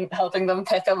alone helping them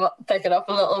pick it up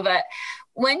a little bit.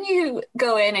 When you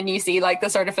go in and you see the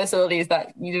sort of facilities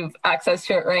that you've access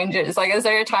to at Rangers, is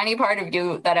there a tiny part of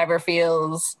you that ever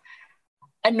feels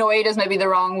annoyed is maybe the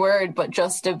wrong word, but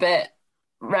just a bit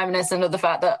reminiscent of the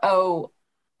fact that,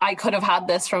 I could have had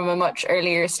this from a much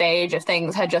earlier stage if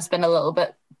things had just been a little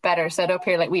bit better set up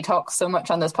here? We talk so much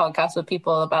on this podcast with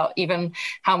people about even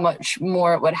how much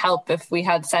more it would help if we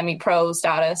had semi-pro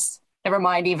status, never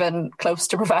mind even close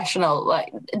to professional.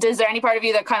 Is there any part of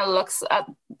you that kind of looks at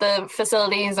the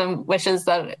facilities and wishes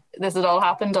that this had all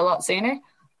happened a lot sooner?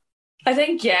 I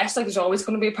think yes, there's always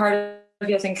going to be a part of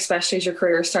you, I think, especially as your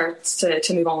career starts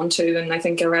to move on to. And I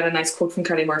think I read a nice quote from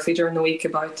Kelly Murphy during the week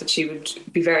about that she would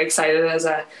be very excited as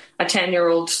a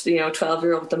 10-year-old,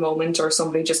 12-year-old at the moment, or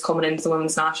somebody just coming into the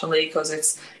Women's National League, because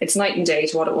it's night and day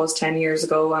to what it was 10 years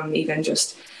ago. And even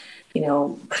just, you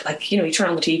turn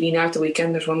on the TV now at the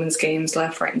weekend, there's women's games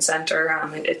left, right and centre.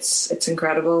 It's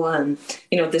incredible. And,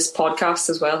 this podcast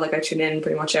as well, I tune in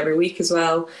pretty much every week as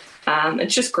well.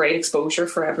 It's just great exposure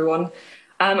for everyone.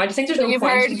 I think there's you've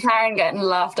heard Karen getting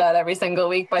laughed at every single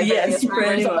week by various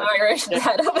members of the Irish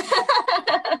setup.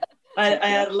 I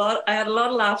had a lot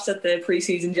of laughs at the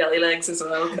pre-season jelly legs as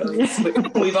well, because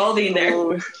we've all been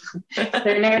there.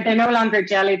 They're no longer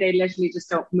jelly; they literally just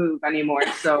don't move anymore.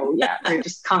 So yeah, they're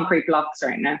just concrete blocks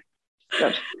right now.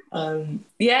 Good.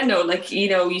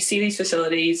 You see these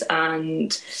facilities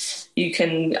and you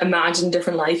can imagine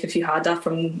different life if you had that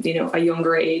from a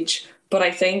younger age. But I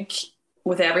think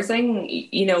with everything,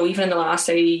 even in the last,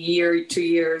 say, year, 2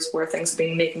 years where things have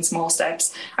been making small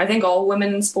steps, I think all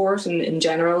women in sport and in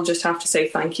general just have to say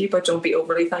thank you, but don't be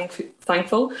overly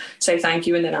thankful. Say thank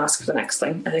you and then ask for the next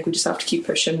thing. I think we just have to keep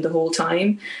pushing the whole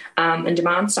time and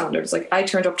demand standards. Like, I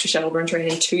turned up to Shelburne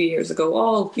training 2 years ago,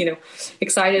 all,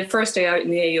 excited. First day out in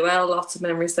the AUL, lots of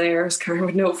memories there, as Karen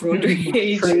would know from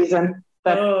underage. Freezing.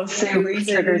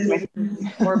 Triggers me.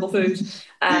 Horrible food.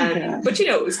 But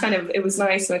it was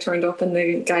nice, and I turned up and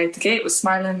the guy at the gate was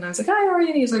smiling and I was like, hi, how are you?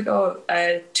 And he was like,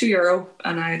 €2.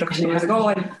 And I looked at him and I was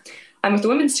like, I'm with the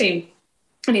women's team.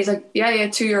 And he's like, yeah,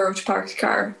 €2 to park the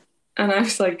car. And I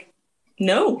was like,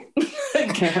 no.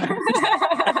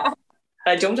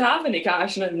 I don't have any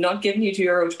cash and I'm not giving you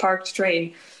 €2 to park the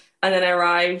train. And then I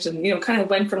arrived and, kind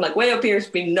of went from like way up here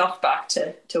to being knocked back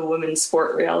to women's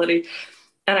sport reality.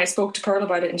 And I spoke to Pearl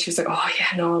about it and she was like, oh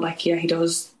yeah, no, like, yeah, he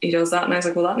does that. And I was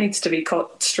like, well, that needs to be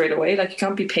cut straight away. Like, you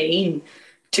can't be paying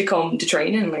to come to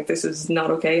training. Like, this is not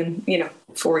okay. And,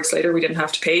 4 weeks later we didn't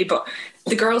have to pay, but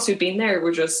the girls who'd been there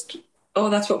were just,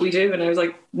 oh, that's what we do. And I was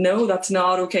like, no, that's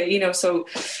not okay. So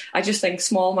I just think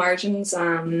small margins.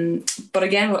 But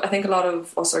again, I think a lot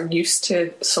of us are used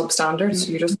to substandards. So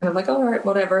you're just kind of like, all right,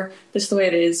 whatever, this is the way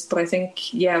it is. But I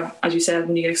think, yeah, as you said,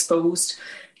 when you get exposed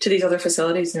to these other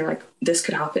facilities and they're like, this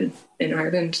could happen in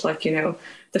Ireland. Like,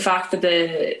 the fact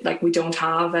that we don't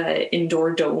have an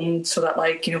indoor dome so that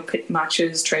pit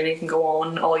matches, training can go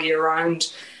on all year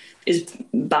round is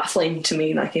baffling to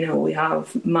me. Like, we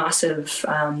have massive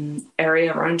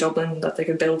area around Dublin that they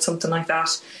could build something like that.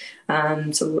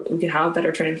 So we can have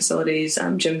better training facilities,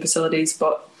 gym facilities.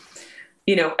 But,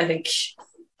 I think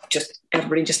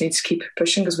everybody just needs to keep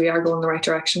pushing because we are going in the right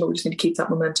direction, but we just need to keep that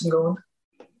momentum going.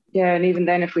 Yeah, and even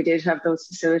then, if we did have those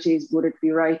facilities, would it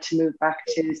be right to move back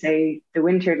to, say, the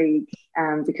Winter League?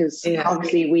 Because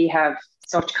obviously we have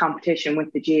such competition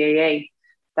with the GAA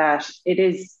that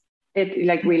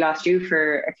like we lost you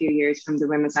for a few years from the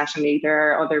Women's National League.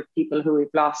 There are other people who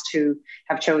we've lost who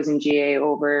have chosen GAA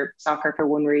over soccer for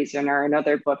one reason or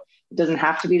another, but it doesn't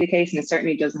have to be the case, and it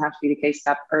certainly doesn't have to be the case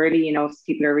that early.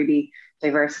 People are really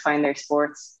diversifying their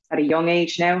sports at a young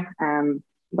age now.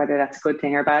 Whether that's a good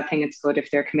thing or a bad thing, it's good if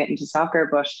they're committing to soccer.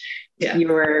 But you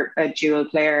were a dual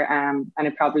player and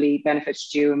it probably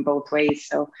benefited you in both ways.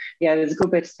 So, yeah, there's a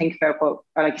good bit to think about. But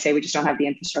like I say, we just don't have the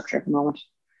infrastructure at the moment.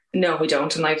 No, we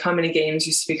don't. And how many games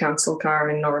used to be cancelled,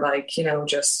 Karen, or going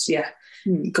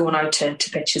out to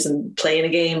pitches and playing a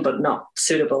game, but not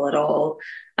suitable at all.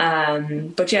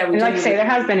 But yeah, like I say, there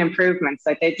has been improvements.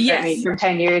 Like certainly from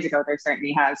 10 years ago, there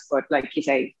certainly has. But like you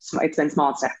say, it's been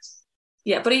small steps.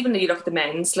 Yeah, but even if you look at the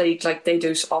men's league, like they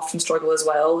do often struggle as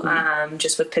well.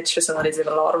 Just with pitch facilities, they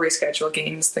have a lot of rescheduled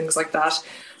games, things like that.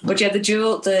 But yeah, the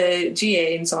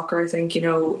GA in soccer, I think,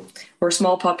 we're a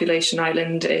small population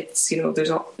island. It's,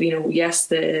 there's, yes,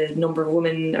 the number of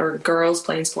women or girls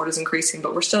playing sport is increasing,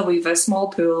 but we've a small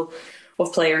pool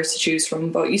of players to choose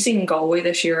from. But you see in Galway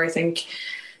this year, I think,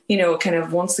 kind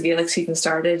of once the Gaelic season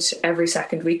started, every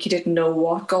second week you didn't know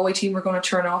what Galway team were going to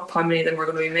turn up, how many of them were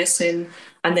going to be missing.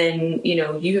 And then,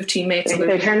 you have teammates.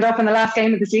 They turned up in the last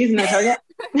game of the season, I tell you.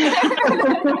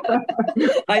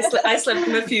 I slipped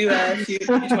from a few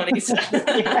 20s.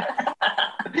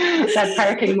 That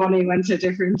parking money went to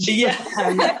different. Yeah.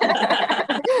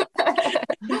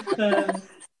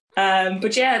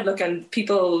 But yeah, look, and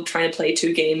people trying to play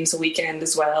 2 games a weekend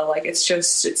as well. Like,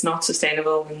 it's not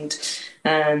sustainable.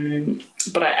 And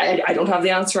but I don't have the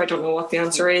answer. I don't know what the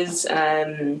answer is.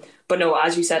 But no,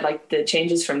 as you said, like the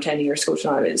changes from 10 years ago to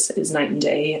now is night and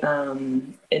day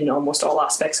in almost all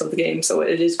aspects of the game. So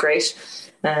it is great.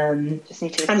 Just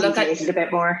need to look at it a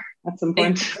bit more at some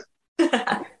point.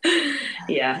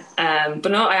 Yeah.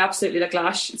 But no, I absolutely like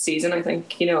last season. I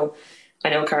think, I know,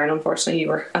 Karen, unfortunately you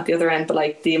were at the other end, but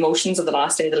like the emotions of the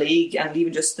last day of the league and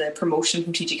even just the promotion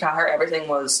from TG Cahir, everything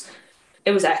was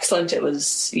excellent. It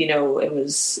was, it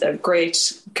was a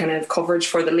great kind of coverage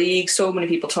for the league. So many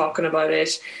people talking about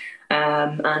it.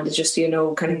 And just, kind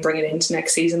of bring it into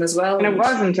next season as well. And it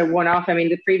wasn't a one-off. I mean,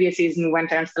 the previous season we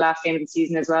went down to the last game of the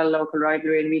season as well, local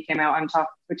rivalry, and we came out on top.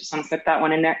 We just want to slip that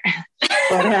one in there.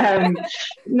 But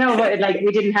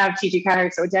we didn't have TG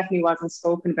Cahir, so it definitely wasn't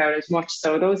spoken about as much.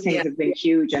 So those things have been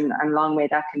huge, and long may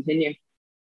that continue.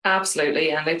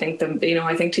 Absolutely, and I think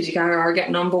I think TG Cahir are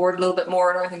getting on board a little bit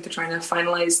more, and I think they're trying to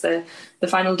finalise the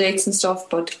final dates and stuff.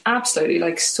 But absolutely,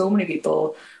 like so many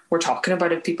people were talking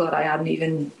about it, people that I hadn't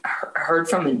even heard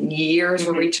from in years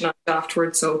were reaching out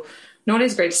afterwards. So no, it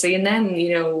is great to see. And then,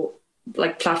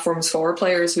 like platforms for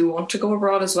players who want to go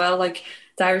abroad as well. Like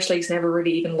the Irish League's never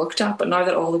really even looked at, but now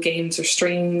that all the games are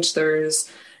streamed, there's,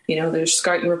 there's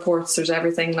scouting reports, there's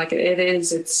everything. Like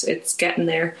it's getting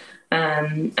there.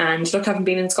 And look, having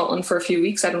been in Scotland for a few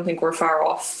weeks, I don't think we're far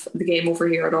off the game over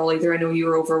here at all either. I know you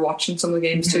were over watching some of the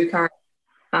games too, Karen.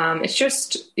 It's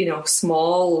just,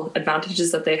 small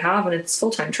advantages that they have, and it's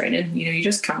full-time training. You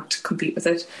just can't compete with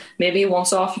it. Maybe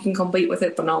once off you can compete with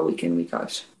it, but not week in, week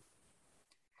out.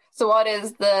 So what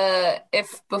is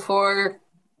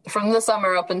from the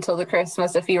summer up until the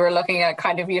Christmas, if you were looking at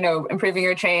kind of, improving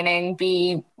your training,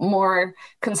 be more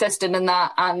consistent in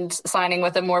that and signing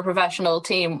with a more professional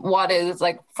team, what is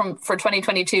for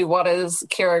 2022, what is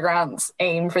Ciara Grant's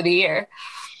aim for the year?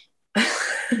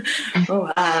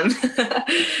 Well,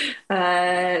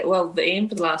 the aim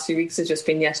for the last few weeks has just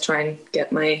been try and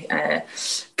get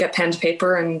get pen to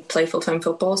paper and play full-time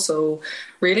football. So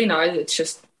really now it's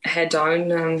just head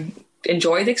down and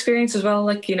enjoy the experience as well,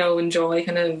 enjoy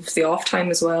kind of the off time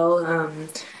as well,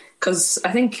 because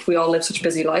I think we all live such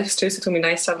busy lives too, so it's gonna be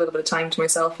nice to have a little bit of time to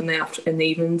myself in the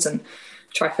evenings and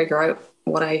try to figure out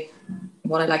what I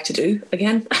like to do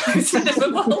again.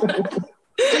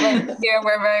 Yeah,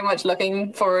 we're very much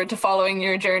looking forward to following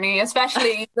your journey,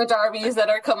 especially the derbies that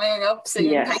are coming up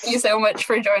soon. Yes. Thank you so much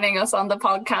for joining us on the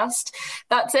podcast.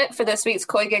 That's it for this week's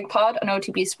COYGIG Pod on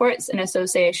OTB Sports in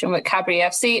association with Cadbury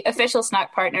FC, official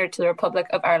snack partner to the Republic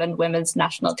of Ireland women's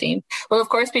national team. We'll of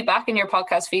course be back in your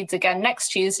podcast feeds again next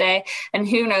Tuesday, and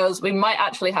who knows, we might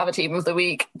actually have a team of the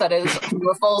week that is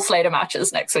a full slate of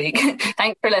matches next week.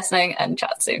 Thanks for listening and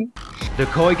chat soon. The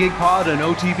COYGIG Pod on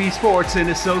OTB Sports in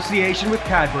association with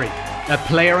Cadbury. A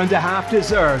player and a half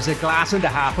deserves a glass and a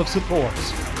half of support.